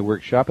join my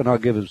workshop, and I'll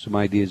give them some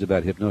ideas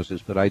about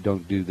hypnosis, but I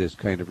don't do this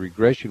kind of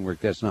regression work.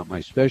 That's not my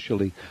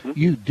specialty.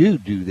 You do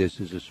this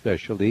as a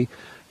specialty,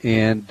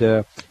 and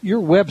your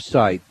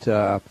website,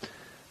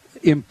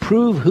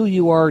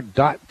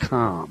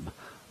 improvewhoyouare.com,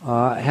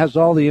 has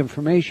all the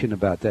information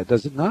about that,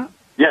 does it not?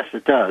 Yes,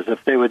 it does.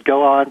 If they would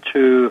go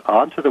onto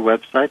the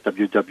website,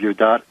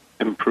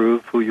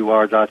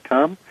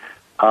 www.improvewhoyouare.com,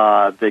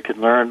 they could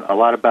learn a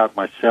lot about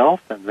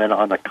myself, and then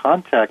on the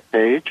contact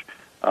page,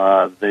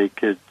 they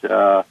could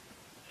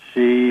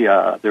see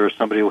there is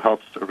somebody who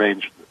helps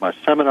arrange my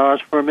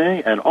seminars for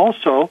me, and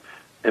also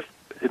if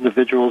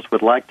individuals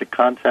would like to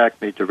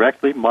contact me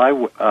directly,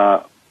 my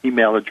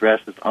email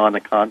address is on the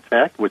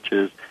contact, which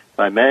is, if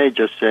I may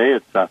just say,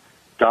 it's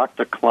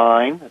Dr.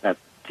 Klein, that's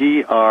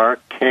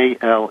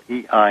DRKLEIN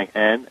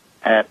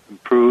at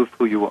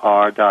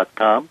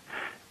improvewhoyouare.com,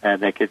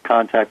 and they could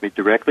contact me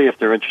directly if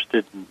they're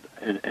interested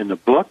in the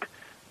book.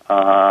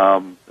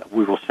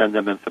 We will send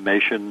them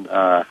information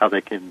how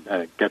they can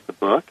get the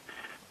book.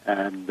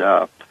 And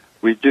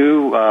we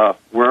do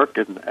work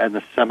in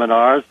the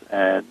seminars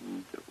and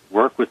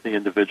work with the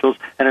individuals.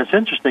 And it's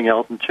interesting,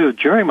 Elton, too,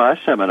 during my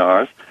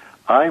seminars,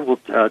 I will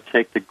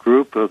take the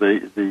group of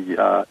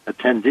the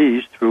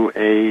attendees through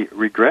a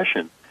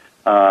regression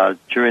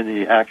during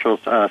the actual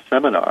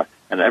seminar.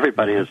 And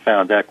everybody has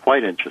found that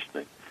quite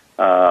interesting.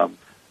 And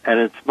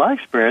it's my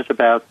experience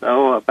about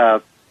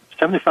 75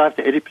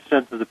 to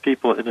 80% of the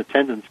people in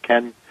attendance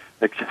can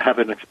have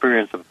an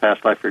experience of a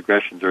past life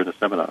regression during the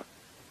seminar.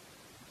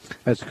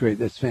 That's great.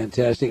 That's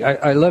fantastic.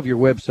 I love your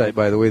website,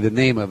 by the way, the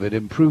name of it,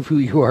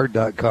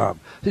 improvewhoyouare.com.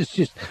 It's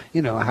just,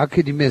 how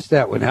could you miss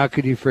that one? How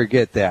could you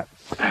forget that?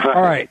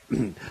 All right.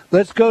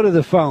 Let's go to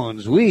the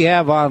phones. We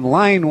have on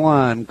line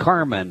one,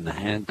 Carmen.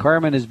 And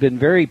Carmen has been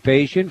very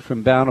patient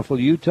from Bountiful,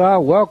 Utah.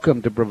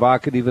 Welcome to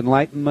Provocative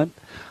Enlightenment.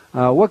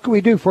 What can we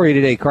do for you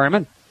today,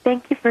 Carmen?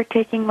 Thank you for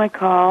taking my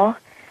call.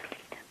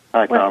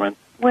 Hi, Carmen.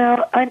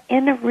 Well,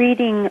 in a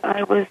reading,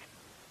 I was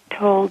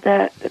told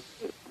that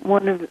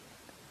one of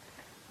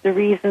the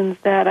reasons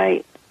that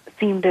I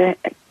seem to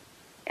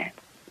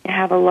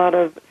have a lot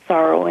of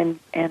sorrow and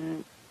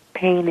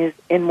pain is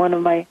in one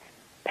of my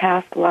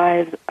past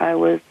lives, I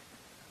was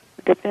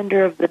a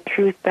defender of the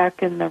truth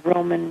back in the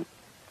Roman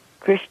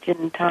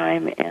Christian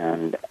time,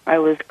 and I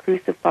was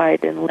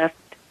crucified and left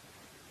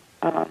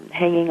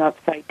hanging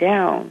upside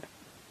down.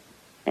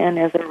 And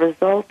as a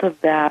result of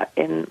that,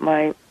 in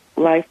my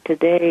life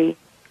today,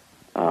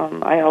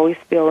 I always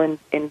feel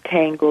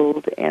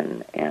entangled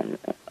and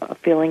a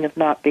feeling of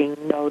not being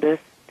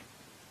noticed,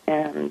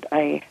 and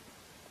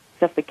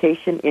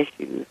suffocation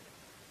issues.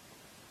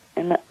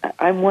 And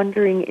I'm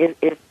wondering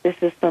if this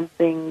is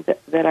something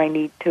that I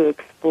need to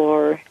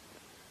explore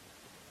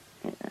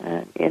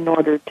in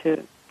order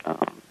to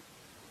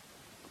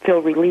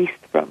feel released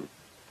from.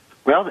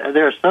 Well,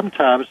 there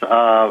sometimes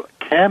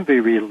can be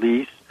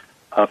release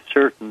of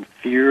certain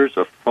fears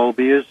or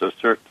phobias or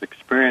certain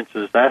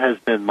experiences. That has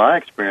been my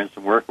experience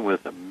in working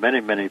with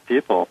many, many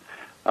people.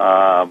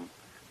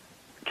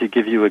 To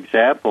give you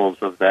examples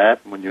of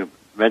that, when you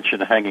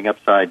mentioned hanging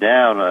upside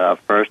down,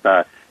 first,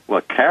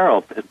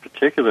 Carol in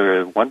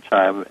particular, one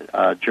time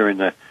during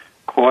the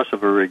course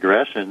of a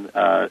regression,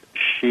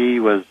 she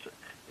was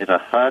in a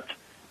hut,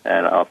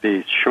 and I'll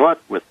be short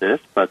with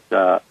this, but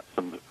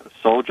some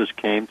soldiers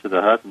came to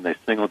the hut and they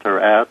singled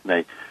her out and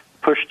they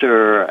pushed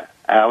her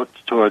out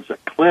towards a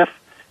cliff,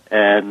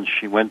 and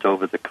she went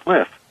over the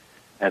cliff,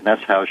 and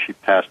that's how she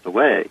passed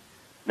away.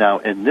 Now,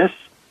 in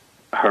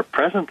her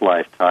present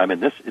lifetime, in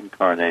this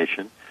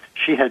incarnation,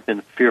 she had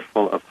been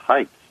fearful of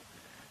heights.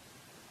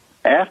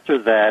 After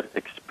that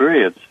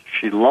experience,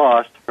 she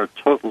lost her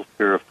total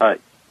fear of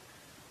heights.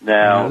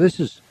 Now, this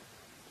is...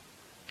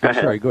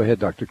 Sorry, go ahead,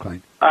 Dr.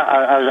 Klein.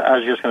 I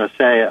was just going to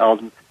say,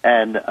 Alden,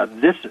 and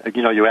this,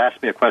 you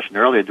asked me a question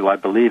earlier, do I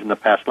believe in the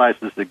past lives?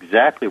 This is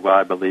exactly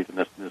why I believe in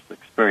this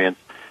experience.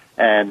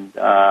 And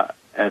for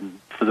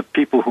the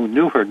people who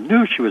knew her,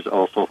 knew she was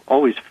also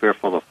always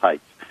fearful of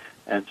heights.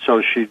 And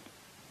so she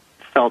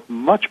felt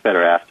much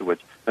better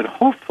afterwards. And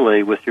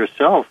hopefully with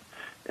yourself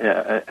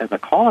and the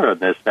caller on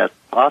this, that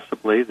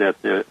possibly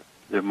that there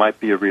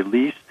might be a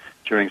release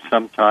during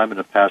some time in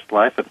a past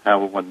life and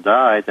how one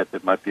died, that there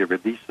might be a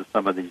release of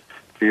some of these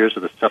fears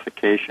of the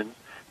suffocations.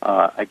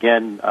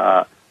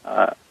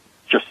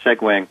 Just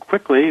segueing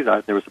quickly,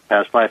 there was a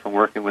past life I'm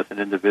working with an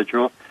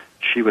individual.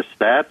 She was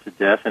stabbed to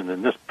death, and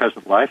in this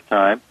present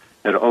lifetime,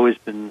 had always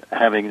been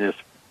having this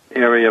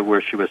area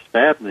where she was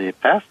stabbed in the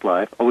past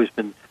life, always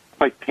been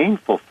quite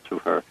painful to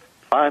her.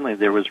 Finally,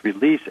 there was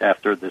release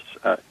after this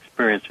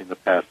experiencing the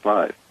past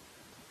life.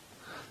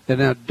 And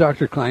now,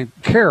 Dr. Klein,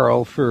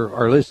 Carol, for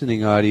our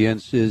listening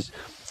audience, is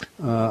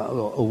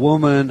a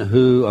woman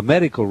a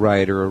medical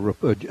writer,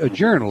 a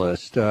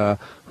journalist,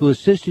 who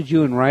assisted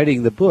you in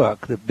writing the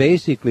book that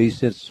basically,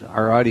 since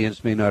our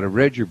audience may not have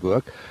read your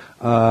book,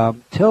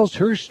 tells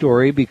her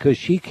story because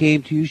she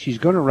came to you. She's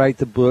going to write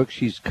the book.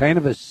 She's kind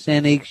of a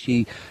cynic.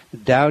 She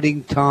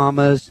doubting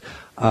Thomas.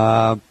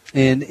 And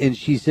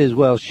she says,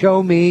 well,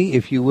 show me,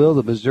 if you will,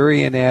 the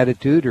Missourian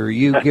attitude, or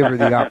you give her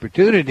the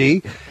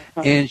opportunity.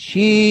 And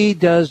she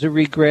does a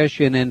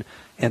regression, and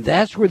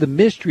that's where the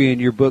mystery in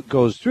your book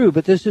goes through.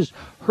 But this is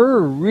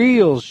her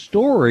real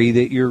story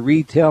that you're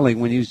retelling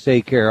when you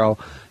say Carol,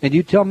 and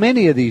you tell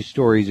many of these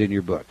stories in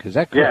your book. Is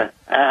that correct?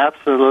 Yeah,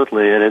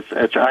 absolutely. And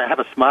it's I have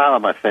a smile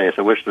on my face.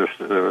 I wish the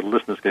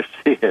listeners could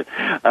see it,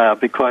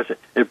 because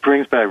it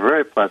brings back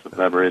very pleasant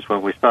memories.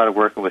 When we started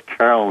working with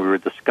Carol, we were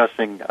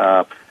discussing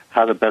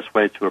how the best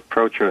way to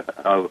approach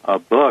a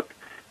book,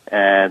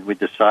 and we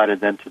decided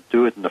then to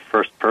do it in the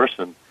first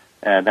person.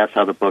 And that's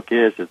how the book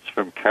is. It's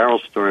from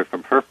Carol's story,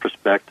 from her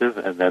perspective,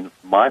 and then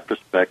my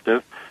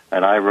perspective.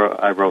 And I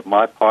wrote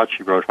my part,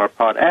 she wrote her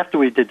part, after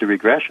we did the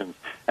regressions.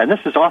 And this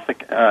is often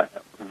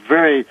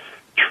very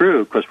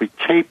true, because we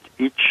taped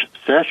each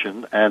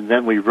session, and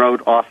then we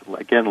wrote off,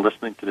 again,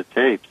 listening to the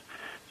tapes.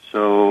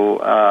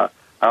 So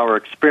our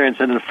experience,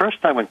 and the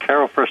first time when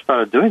Carol first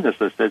started doing this,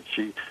 I said,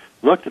 she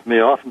looked at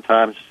me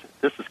oftentimes,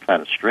 this is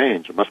kind of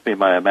strange. It must be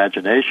my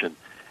imagination.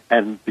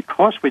 And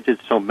because we did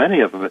so many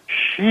of them,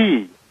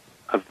 she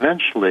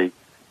eventually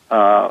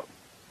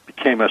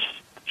became a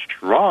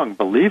strong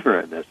believer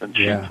in this, and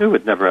she too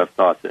would never have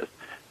thought this,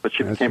 but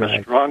she became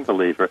a strong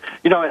believer.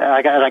 You know,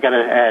 I got to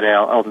add,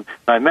 Eldon,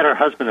 I met her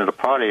husband at a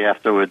party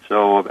afterwards,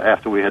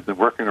 after we had been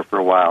working with her for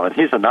a while, and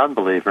he's a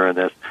non-believer in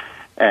this,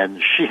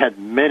 and she had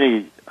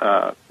many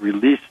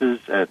releases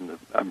and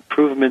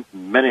improvement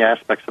in many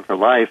aspects of her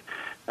life,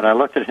 and I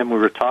looked at him, we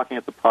were talking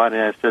at the party,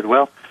 and I said,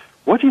 well,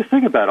 what do you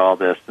think about all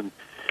this? And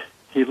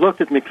he looked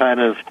at me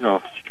kind of,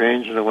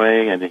 strange in a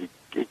way, and he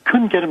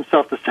couldn't get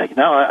himself to say,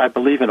 no, I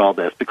believe in all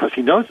this, because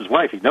he knows his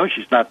wife. He knows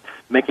she's not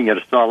making it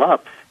all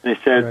up. And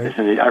he said,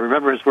 and I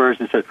remember his words,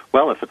 and he said,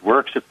 well, if it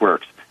works, it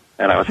works.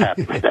 And I was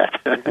happy with that.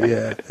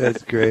 Yeah,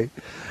 that's great.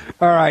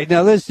 All right.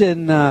 Now,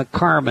 listen,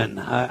 Carmen,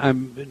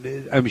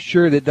 I'm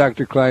sure that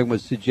Dr. Klein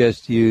would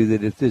suggest to you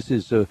that if this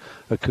is a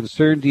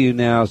concern to you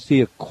now,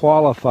 see a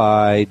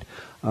qualified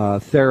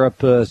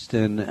therapist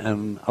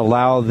and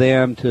allow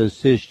them to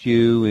assist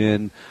you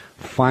in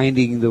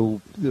finding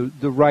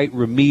the right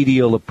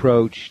remedial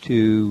approach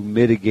to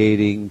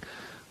mitigating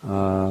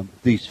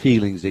these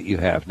feelings that you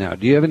have now.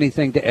 Do you have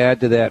anything to add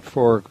to that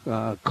for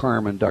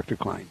Carmen, Dr.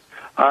 Klein?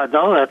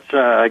 No, that's,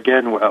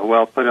 again,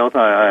 well put,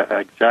 Eldon.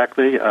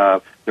 Exactly.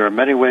 There are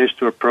many ways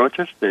to approach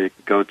it. They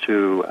could go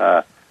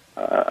to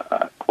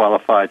a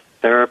qualified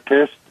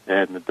therapist,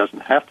 and it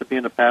doesn't have to be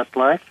in a past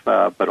life,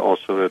 but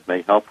also it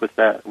may help with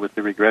that, with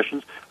the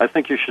regressions. I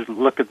think you should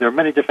look at, there are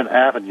many different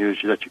avenues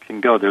that you can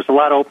go. There's a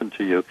lot open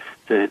to you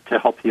to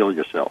help heal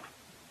yourself.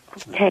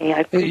 Okay, I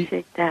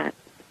appreciate that.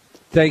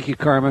 Thank you,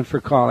 Carmen, for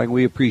calling.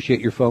 We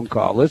appreciate your phone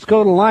call. Let's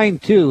go to line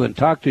 2 and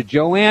talk to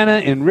Joanna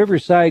in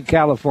Riverside,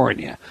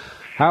 California.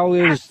 How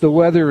is the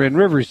weather in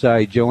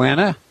Riverside,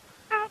 Joanna?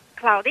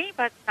 Cloudy,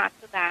 but not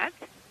too bad.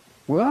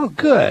 Well,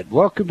 good.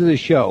 Welcome to the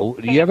show.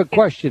 Do you have a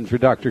question for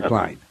Dr.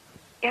 Klein?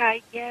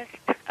 Yes,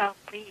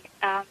 please.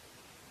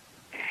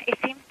 It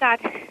seems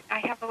that I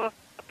have a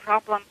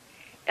problem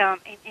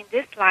in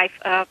this life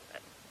of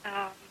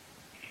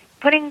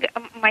putting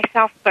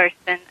myself first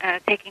and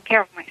taking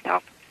care of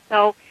myself.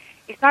 So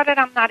it's not that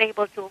I'm not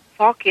able to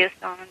focus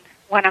on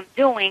what I'm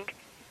doing.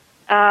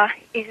 I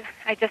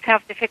just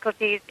have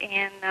difficulties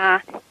in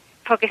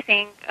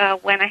focusing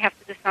when I have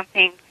to do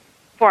something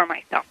for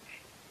myself.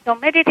 So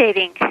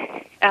meditating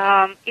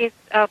is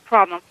a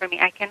problem for me.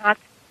 I cannot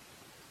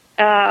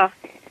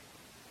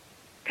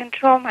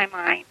control my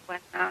mind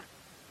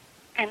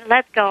and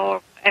let go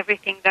of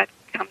everything that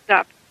comes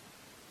up.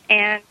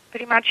 And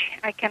pretty much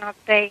I cannot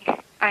say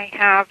I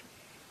have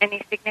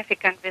any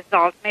significant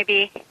results.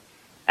 Maybe,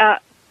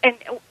 and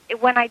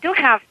when I do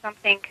have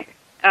something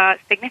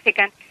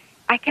significant,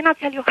 I cannot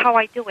tell you how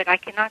I do it. I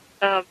cannot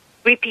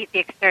repeat the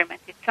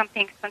experiment. It's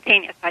something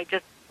spontaneous. I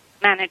just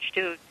manage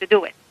to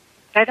do it.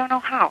 But I don't know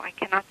how. I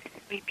cannot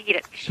repeat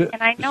it.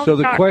 And I know. So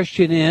the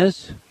question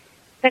is?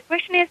 The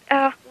question is,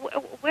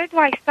 where do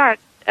I start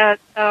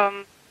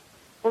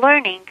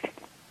learning?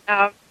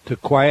 To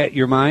quiet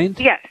your mind?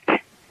 Yes.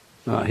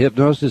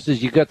 Hypnosis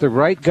is, you got the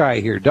right guy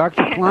here.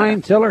 Dr.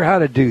 Klein, tell her how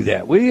to do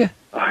that, will you?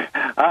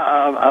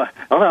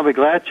 I'll be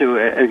glad to.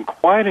 In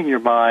quieting your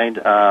mind,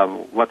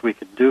 what we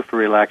can do for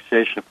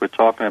relaxation, if we're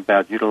talking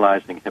about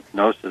utilizing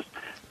hypnosis,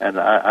 and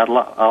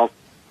I'll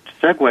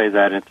segue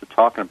that into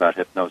talking about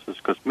hypnosis,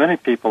 because many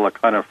people are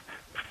kind of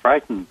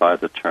frightened by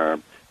the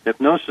term.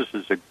 Hypnosis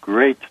is a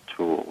great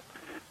tool.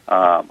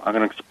 I'm going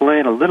to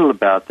explain a little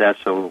about that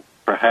so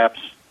perhaps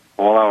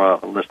all our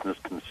listeners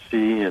can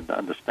see and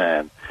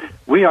understand.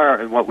 We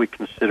are in what we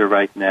consider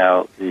right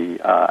now the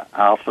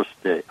alpha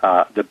state,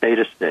 the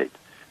beta state.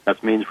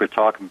 That means we're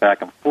talking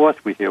back and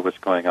forth. We hear what's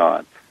going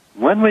on.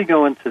 When we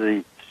go into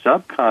the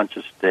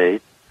subconscious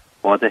state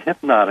or the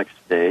hypnotic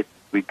state,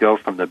 we go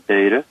from the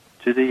beta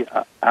to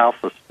the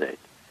alpha state.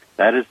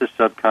 That is the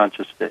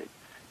subconscious state.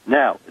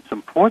 Now, it's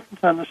important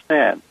to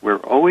understand we're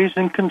always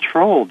in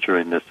control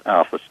during this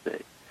alpha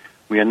state.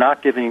 We are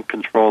not giving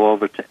control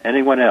over to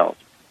anyone else.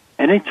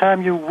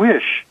 Anytime you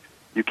wish,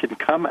 you can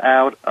come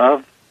out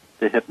of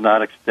the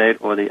hypnotic state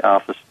or the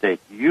alpha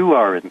state. You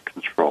are in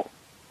control.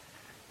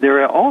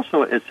 There are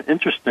also, it's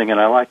interesting, and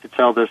I like to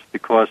tell this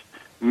because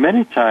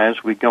many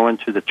times we go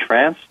into the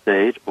trance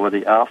state or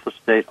the alpha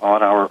state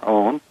on our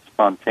own,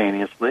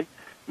 spontaneously.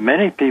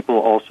 Many people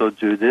also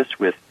do this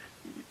with,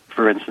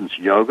 for instance,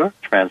 yoga,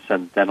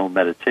 transcendental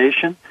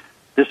meditation.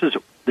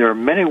 There are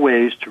many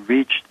ways to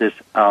reach this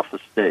alpha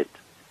state.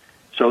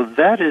 So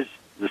that is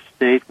the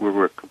state where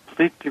we're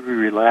completely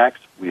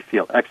relaxed, we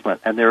feel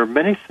excellent, and there are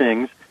many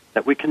things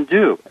that we can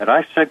do. And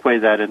I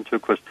segue that into,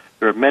 of course,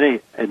 there are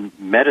many, in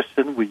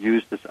medicine, we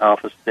use this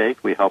alpha state.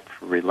 We help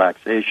for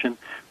relaxation.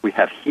 We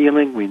have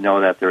healing. We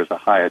know that there is a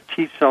higher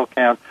T cell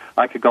count.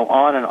 I could go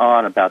on and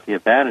on about the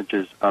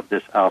advantages of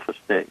this alpha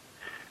state.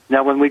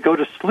 Now, when we go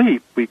to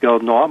sleep, we go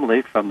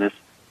normally from this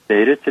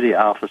beta to the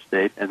alpha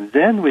state, and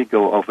then we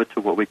go over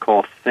to what we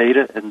call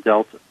theta and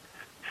delta.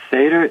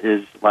 Theta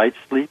is light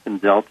sleep,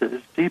 and delta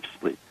is deep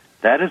sleep.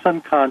 That is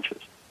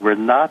unconscious. We're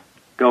not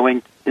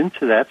going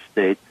into that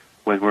state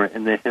when we're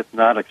in the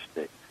hypnotic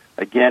state.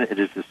 Again, it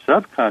is the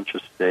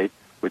subconscious state,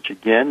 which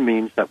again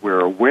means that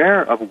we're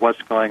aware of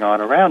what's going on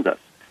around us.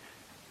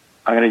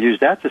 I'm going to use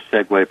that to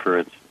segue for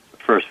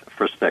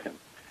a second.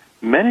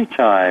 Many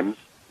times,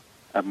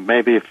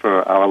 maybe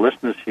for our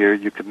listeners here,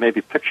 you could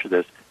maybe picture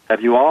this.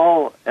 Have you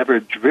all ever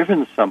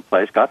driven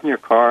someplace, got in your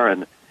car,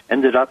 and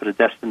ended up at a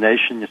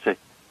destination? You say,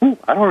 "Ooh,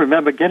 I don't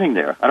remember getting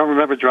there. I don't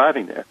remember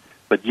driving there."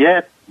 But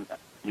yet,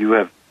 you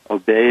have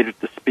obeyed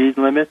the speed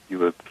limit,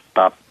 you have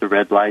stopped at the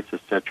red lights,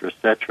 etc.,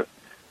 etc.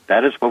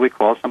 That is what we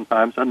call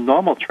sometimes a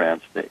normal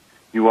trance state.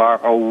 You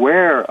are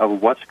aware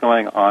of what's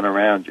going on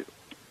around you.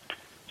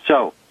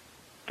 So,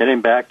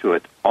 getting back to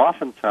it,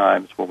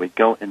 oftentimes when we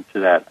go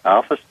into that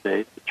alpha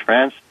state, the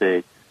trance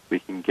state, we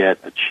can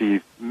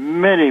achieve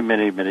many,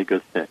 many, many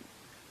good things.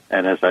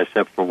 And as I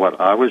said, for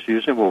what I was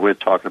using, what we're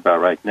talking about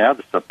right now,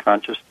 the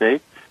subconscious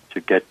state,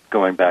 to get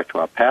going back to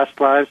our past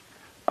lives,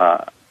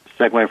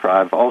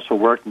 I've also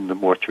worked in the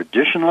more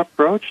traditional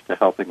approach to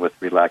helping with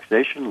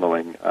relaxation,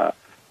 lowering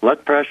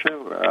blood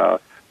pressure.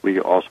 We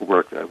also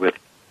work with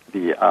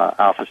the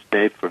alpha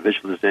state for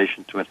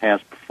visualization to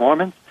enhance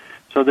performance.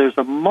 So there's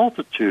a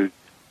multitude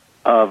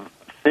of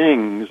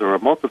things or a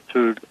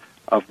multitude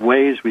of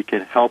ways we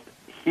can help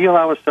heal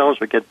ourselves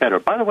or get better.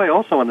 By the way,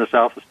 also in this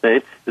alpha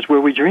state is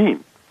where we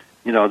dream.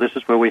 This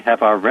is where we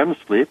have our REM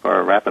sleep,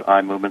 our rapid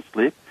eye movement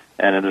sleep.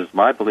 And it is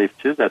my belief,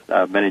 too,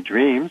 that many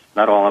dreams,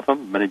 not all of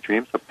them, many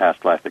dreams are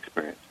past life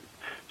experiences.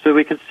 So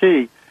we can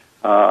see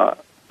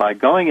by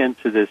going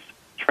into this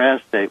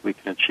trance state, we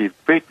can achieve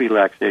great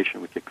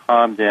relaxation. We can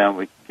calm down.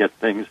 We can get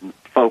things in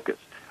focus.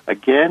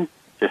 Again,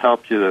 to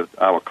help you,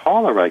 our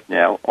caller right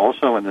now,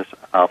 also in this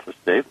alpha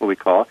state, what we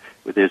call,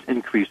 where there's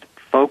increased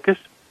focus,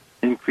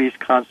 increased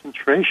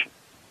concentration.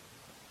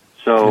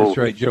 So that's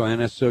right,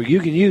 Joanna. So you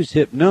can use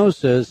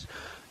hypnosis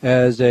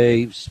as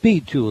a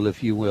speed tool,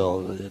 if you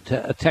will,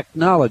 a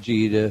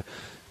technology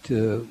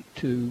to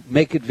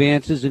make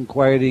advances in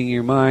quieting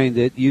your mind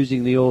that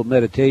using the old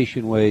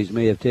meditation ways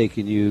may have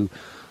taken you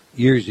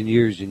years and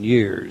years and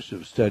years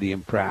of study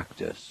and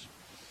practice.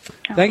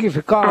 Thank you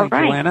for calling,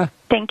 Joanna.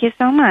 Thank you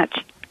so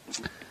much.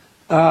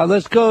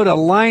 Let's go to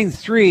line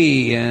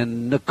 3,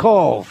 and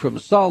Nicole from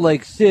Salt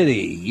Lake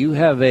City. You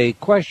have a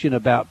question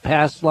about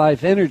past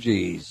life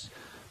energies.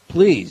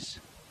 Please.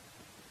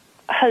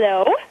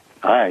 Hello.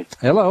 Hi.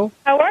 Hello.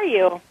 How are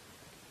you?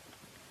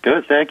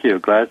 Good, thank you.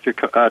 Glad to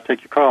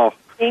take your call.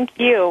 Thank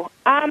you.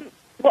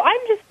 Well,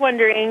 I'm just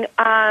wondering,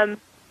 I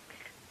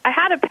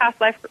had a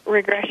past life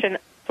regression,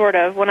 sort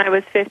of, when I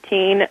was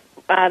 15.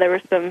 There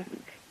were some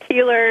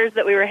healers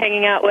that we were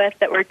hanging out with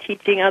that were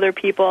teaching other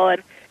people,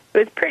 and it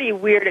was a pretty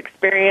weird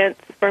experience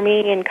for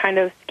me and kind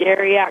of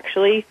scary,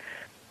 actually.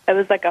 It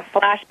was like a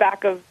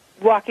flashback of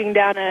walking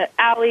down an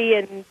alley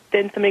and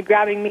then somebody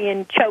grabbing me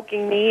and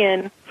choking me,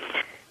 and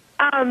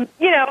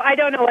I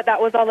don't know what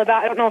that was all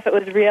about. I don't know if it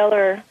was real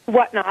or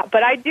whatnot,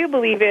 but I do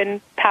believe in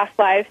past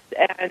lives,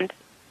 and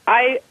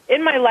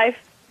in my life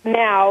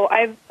now,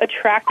 I've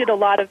attracted a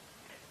lot of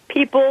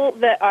people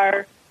that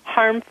are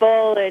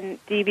harmful and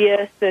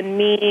devious and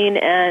mean,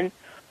 and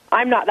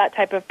I'm not that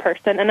type of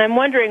person, and I'm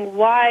wondering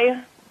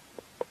why,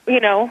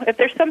 if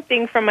there's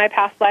something from my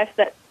past life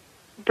that's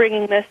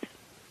bringing this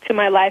to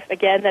my life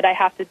again that I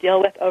have to deal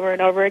with over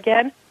and over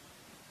again,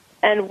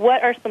 and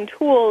what are some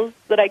tools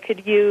that I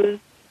could use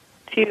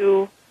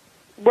to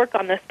work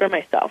on this for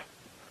myself?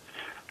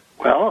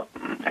 Well,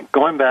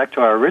 going back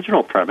to our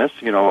original premise,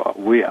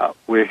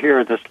 we're here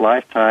in this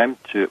lifetime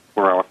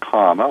for our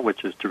karma,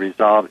 which is to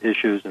resolve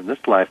issues in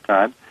this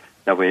lifetime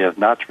that we have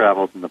not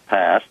traveled in the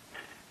past.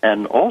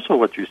 And also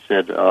what you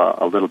said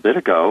a little bit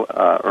ago,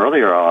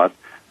 earlier on,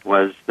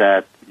 was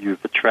that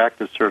you've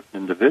attracted certain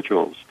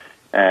individuals.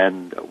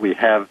 And we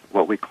have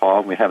what we call,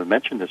 and we haven't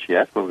mentioned this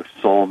yet, but with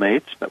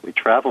soulmates, that we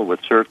travel with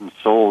certain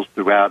souls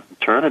throughout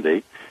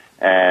eternity,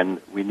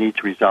 and we need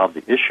to resolve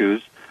the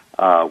issues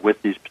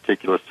with these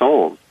particular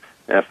souls.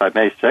 If I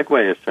may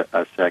segue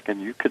a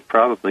second, you could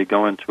probably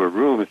go into a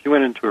room. If you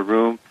went into a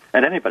room,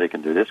 and anybody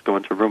can do this, go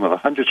into a room of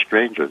 100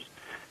 strangers,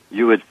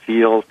 you would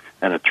feel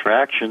an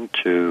attraction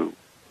to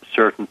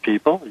certain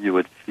people. You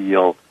would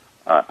feel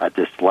a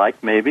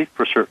dislike maybe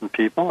for certain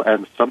people,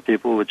 and some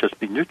people would just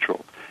be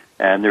neutral.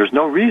 And there's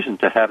no reason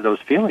to have those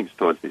feelings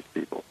towards these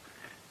people.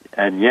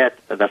 And yet,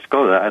 that's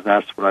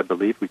what I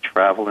believe. We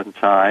travel in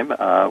time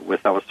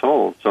with our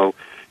souls. So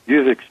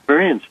you've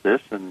experienced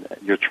this, and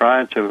you're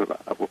trying to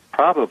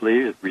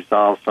probably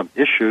resolve some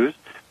issues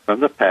from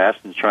the past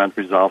and trying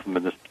to resolve them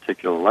in this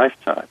particular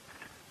lifetime.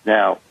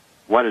 Now,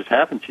 what has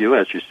happened to you,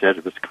 as you said,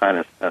 it was kind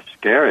of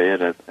scary,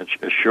 and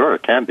sure,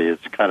 it can be.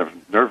 It's kind of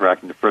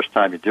nerve-wracking the first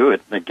time you do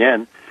it. And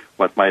again,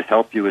 what might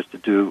help you is to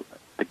do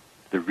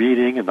the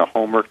reading and the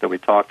homework that we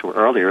talked to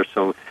earlier,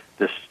 so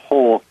this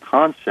whole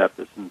concept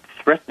isn't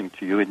threatening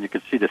to you, and you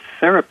can see the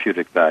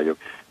therapeutic value.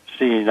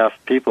 See enough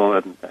people,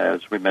 and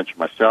as we mentioned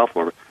myself,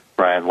 or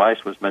Brian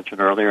Weiss was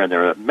mentioned earlier, and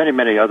there are many,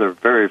 many other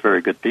very,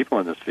 very good people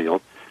in this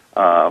field,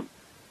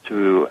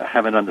 to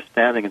have an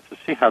understanding and to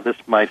see how this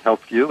might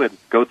help you and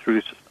go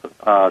through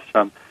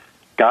some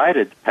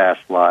guided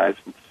past lives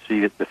and to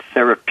see the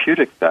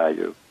therapeutic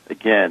value,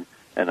 again,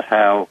 and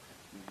how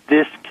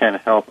this can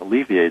help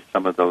alleviate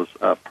some of those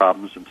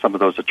problems and some of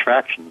those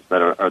attractions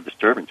that are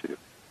disturbing to you.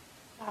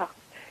 Wow.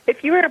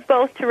 If you were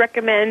both to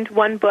recommend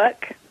one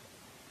book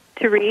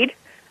to read,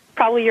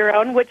 probably your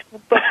own, which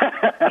book?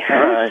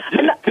 Right.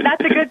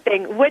 That's a good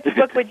thing. Which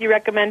book would you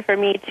recommend for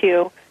me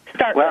to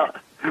start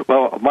with?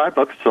 Well, my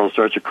book, Soul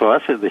Search, of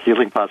course, is The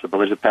Healing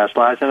Possibilities of Past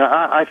Lives, and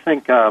I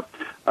think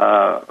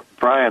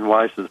Brian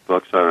Weiss's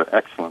books are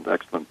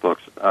excellent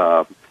books.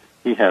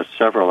 He has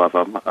several of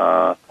them,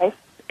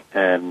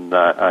 and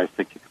I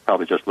think you could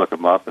probably just look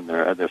them up, and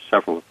there's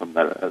several of them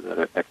that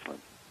are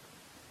excellent.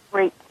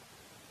 Great.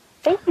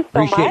 Thank you so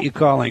much. Appreciate you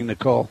calling,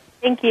 Nicole.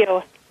 Thank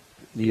you.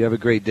 You have a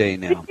great day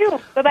now. You too.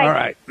 Bye-bye. All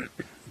right.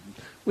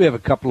 We have a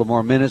couple of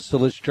more minutes, so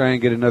let's try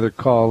and get another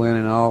call in,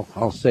 and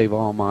I'll save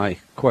all my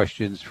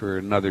questions for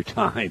another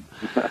time.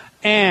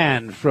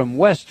 Anne from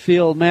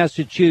Westfield,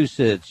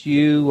 Massachusetts,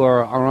 you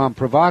are on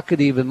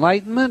Provocative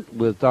Enlightenment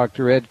with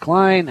Dr. Ed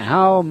Klein.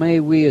 How may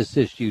we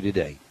assist you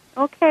today?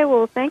 Okay,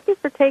 well, thank you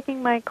for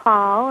taking my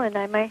call, and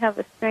I might have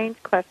a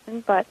strange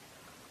question, but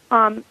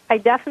I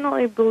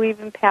definitely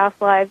believe in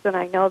past lives, and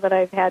I know that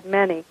I've had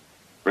many.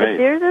 Right. But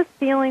there's a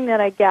feeling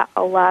that I get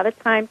a lot of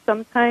times,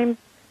 sometimes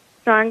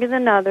stronger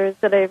than others,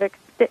 that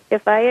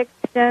if I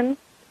extend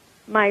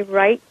my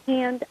right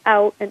hand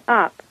out and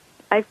up,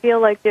 I feel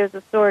like there's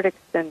a sword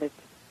extended.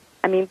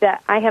 I mean,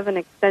 that I have an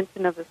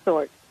extension of a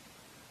sword.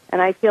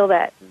 And I feel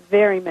that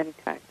very many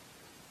times.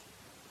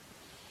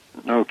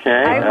 Okay.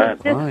 I was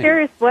just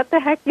curious, what the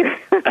heck you...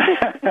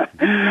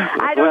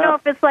 I don't know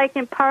if it's like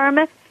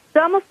empowerment. It's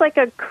almost like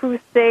a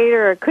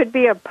crusader, or it could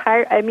be a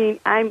pirate. I mean,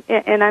 I'm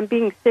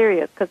being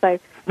serious, because I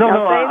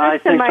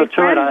think so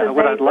too. And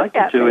what I'd like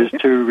to do is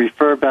to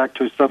refer back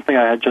to something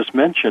I had just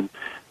mentioned,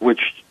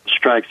 which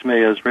strikes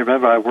me as,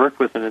 remember, I worked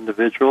with an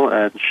individual,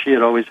 and she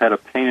had always had a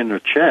pain in her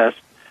chest,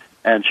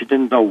 and she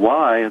didn't know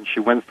why, and she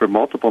went for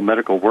multiple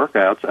medical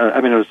workouts.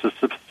 It was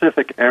a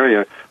specific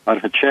area on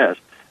her chest,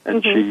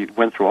 and she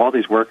went through all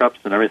these workups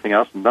and everything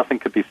else, and nothing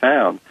could be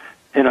found.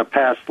 In a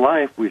past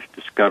life, we've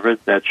discovered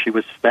that she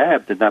was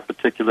stabbed in that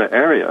particular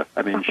area.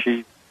 I mean,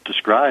 she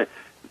described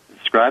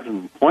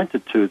and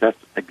pointed to that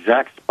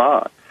exact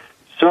spot.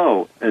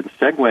 So, in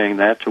segueing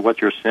that to what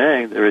you're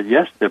saying,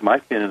 there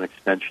might be an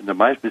extension. There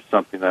might be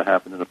something that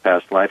happened in a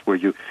past life where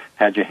you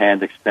had your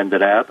hand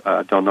extended out.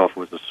 I don't know if it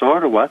was a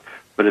sword or what,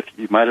 but if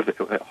you might have,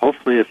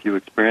 hopefully, if you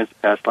experienced a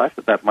past life,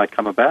 that might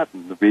come about,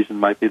 and the reason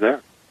might be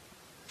there.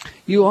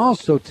 You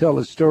also tell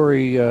a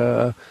story,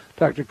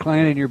 Dr.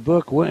 Klein, in your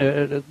book,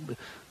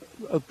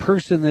 a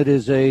person that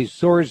is a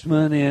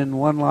swordsman in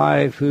one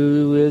life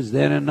who is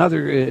then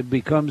another,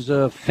 becomes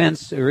a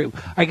fence, or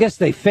I guess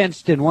they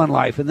fenced in one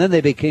life, and then they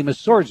became a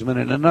swordsman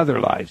in another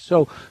life.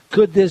 So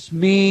could this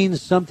mean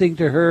something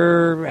to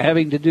her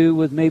having to do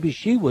with maybe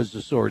she was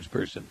the swords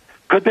person?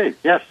 Could be,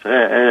 yes.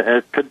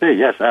 It could be,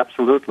 yes,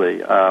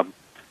 absolutely.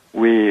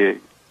 The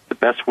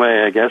best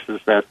way, I guess,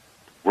 is that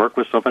work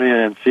with somebody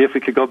and see if we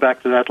could go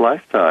back to that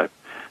lifetime.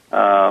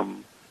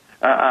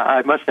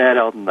 I must add,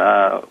 Eldon,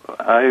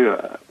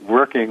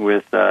 working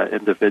with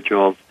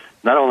individuals,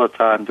 not all the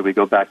time do we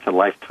go back to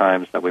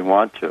lifetimes that we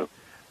want to.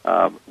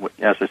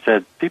 As I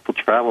said, people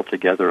travel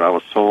together.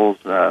 Our souls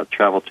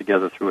travel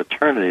together through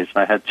eternities.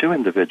 And I had two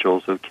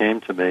individuals who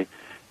came to me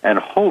and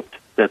hoped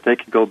that they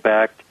could go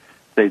back.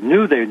 They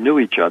knew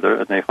each other,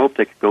 and they hoped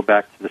they could go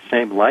back to the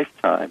same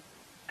lifetime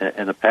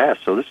in the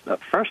past. So this is the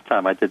first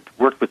time I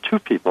worked with two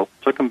people,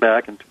 took them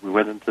back, and we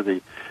went into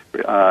the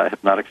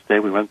hypnotic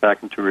state. We went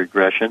back into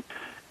regression.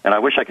 And I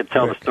wish I could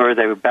tell the story.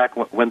 They went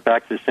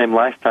back to the same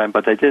lifetime,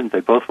 but they didn't. They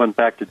both went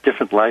back to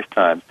different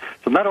lifetimes.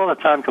 So not all the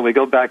time can we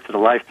go back to the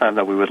lifetime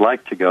that we would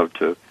like to go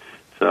to.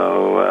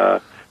 So,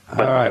 all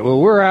right. Well,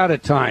 we're out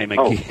of time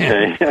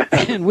again.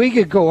 Okay. And we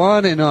could go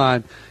on and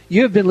on.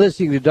 You have been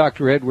listening to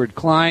Dr. Edward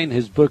Klein.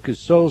 His book is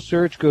Soul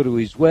Search. Go to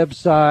his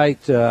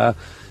website.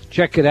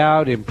 Check it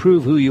out,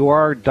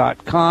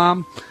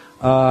 improvewhoyouare.com.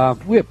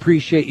 We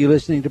appreciate you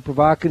listening to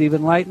Provocative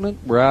Enlightenment.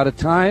 We're out of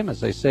time,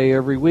 as I say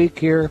every week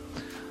here.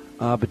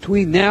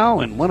 Between now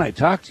and when I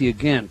talk to you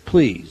again,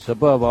 please,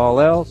 above all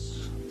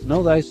else,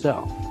 know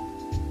thyself.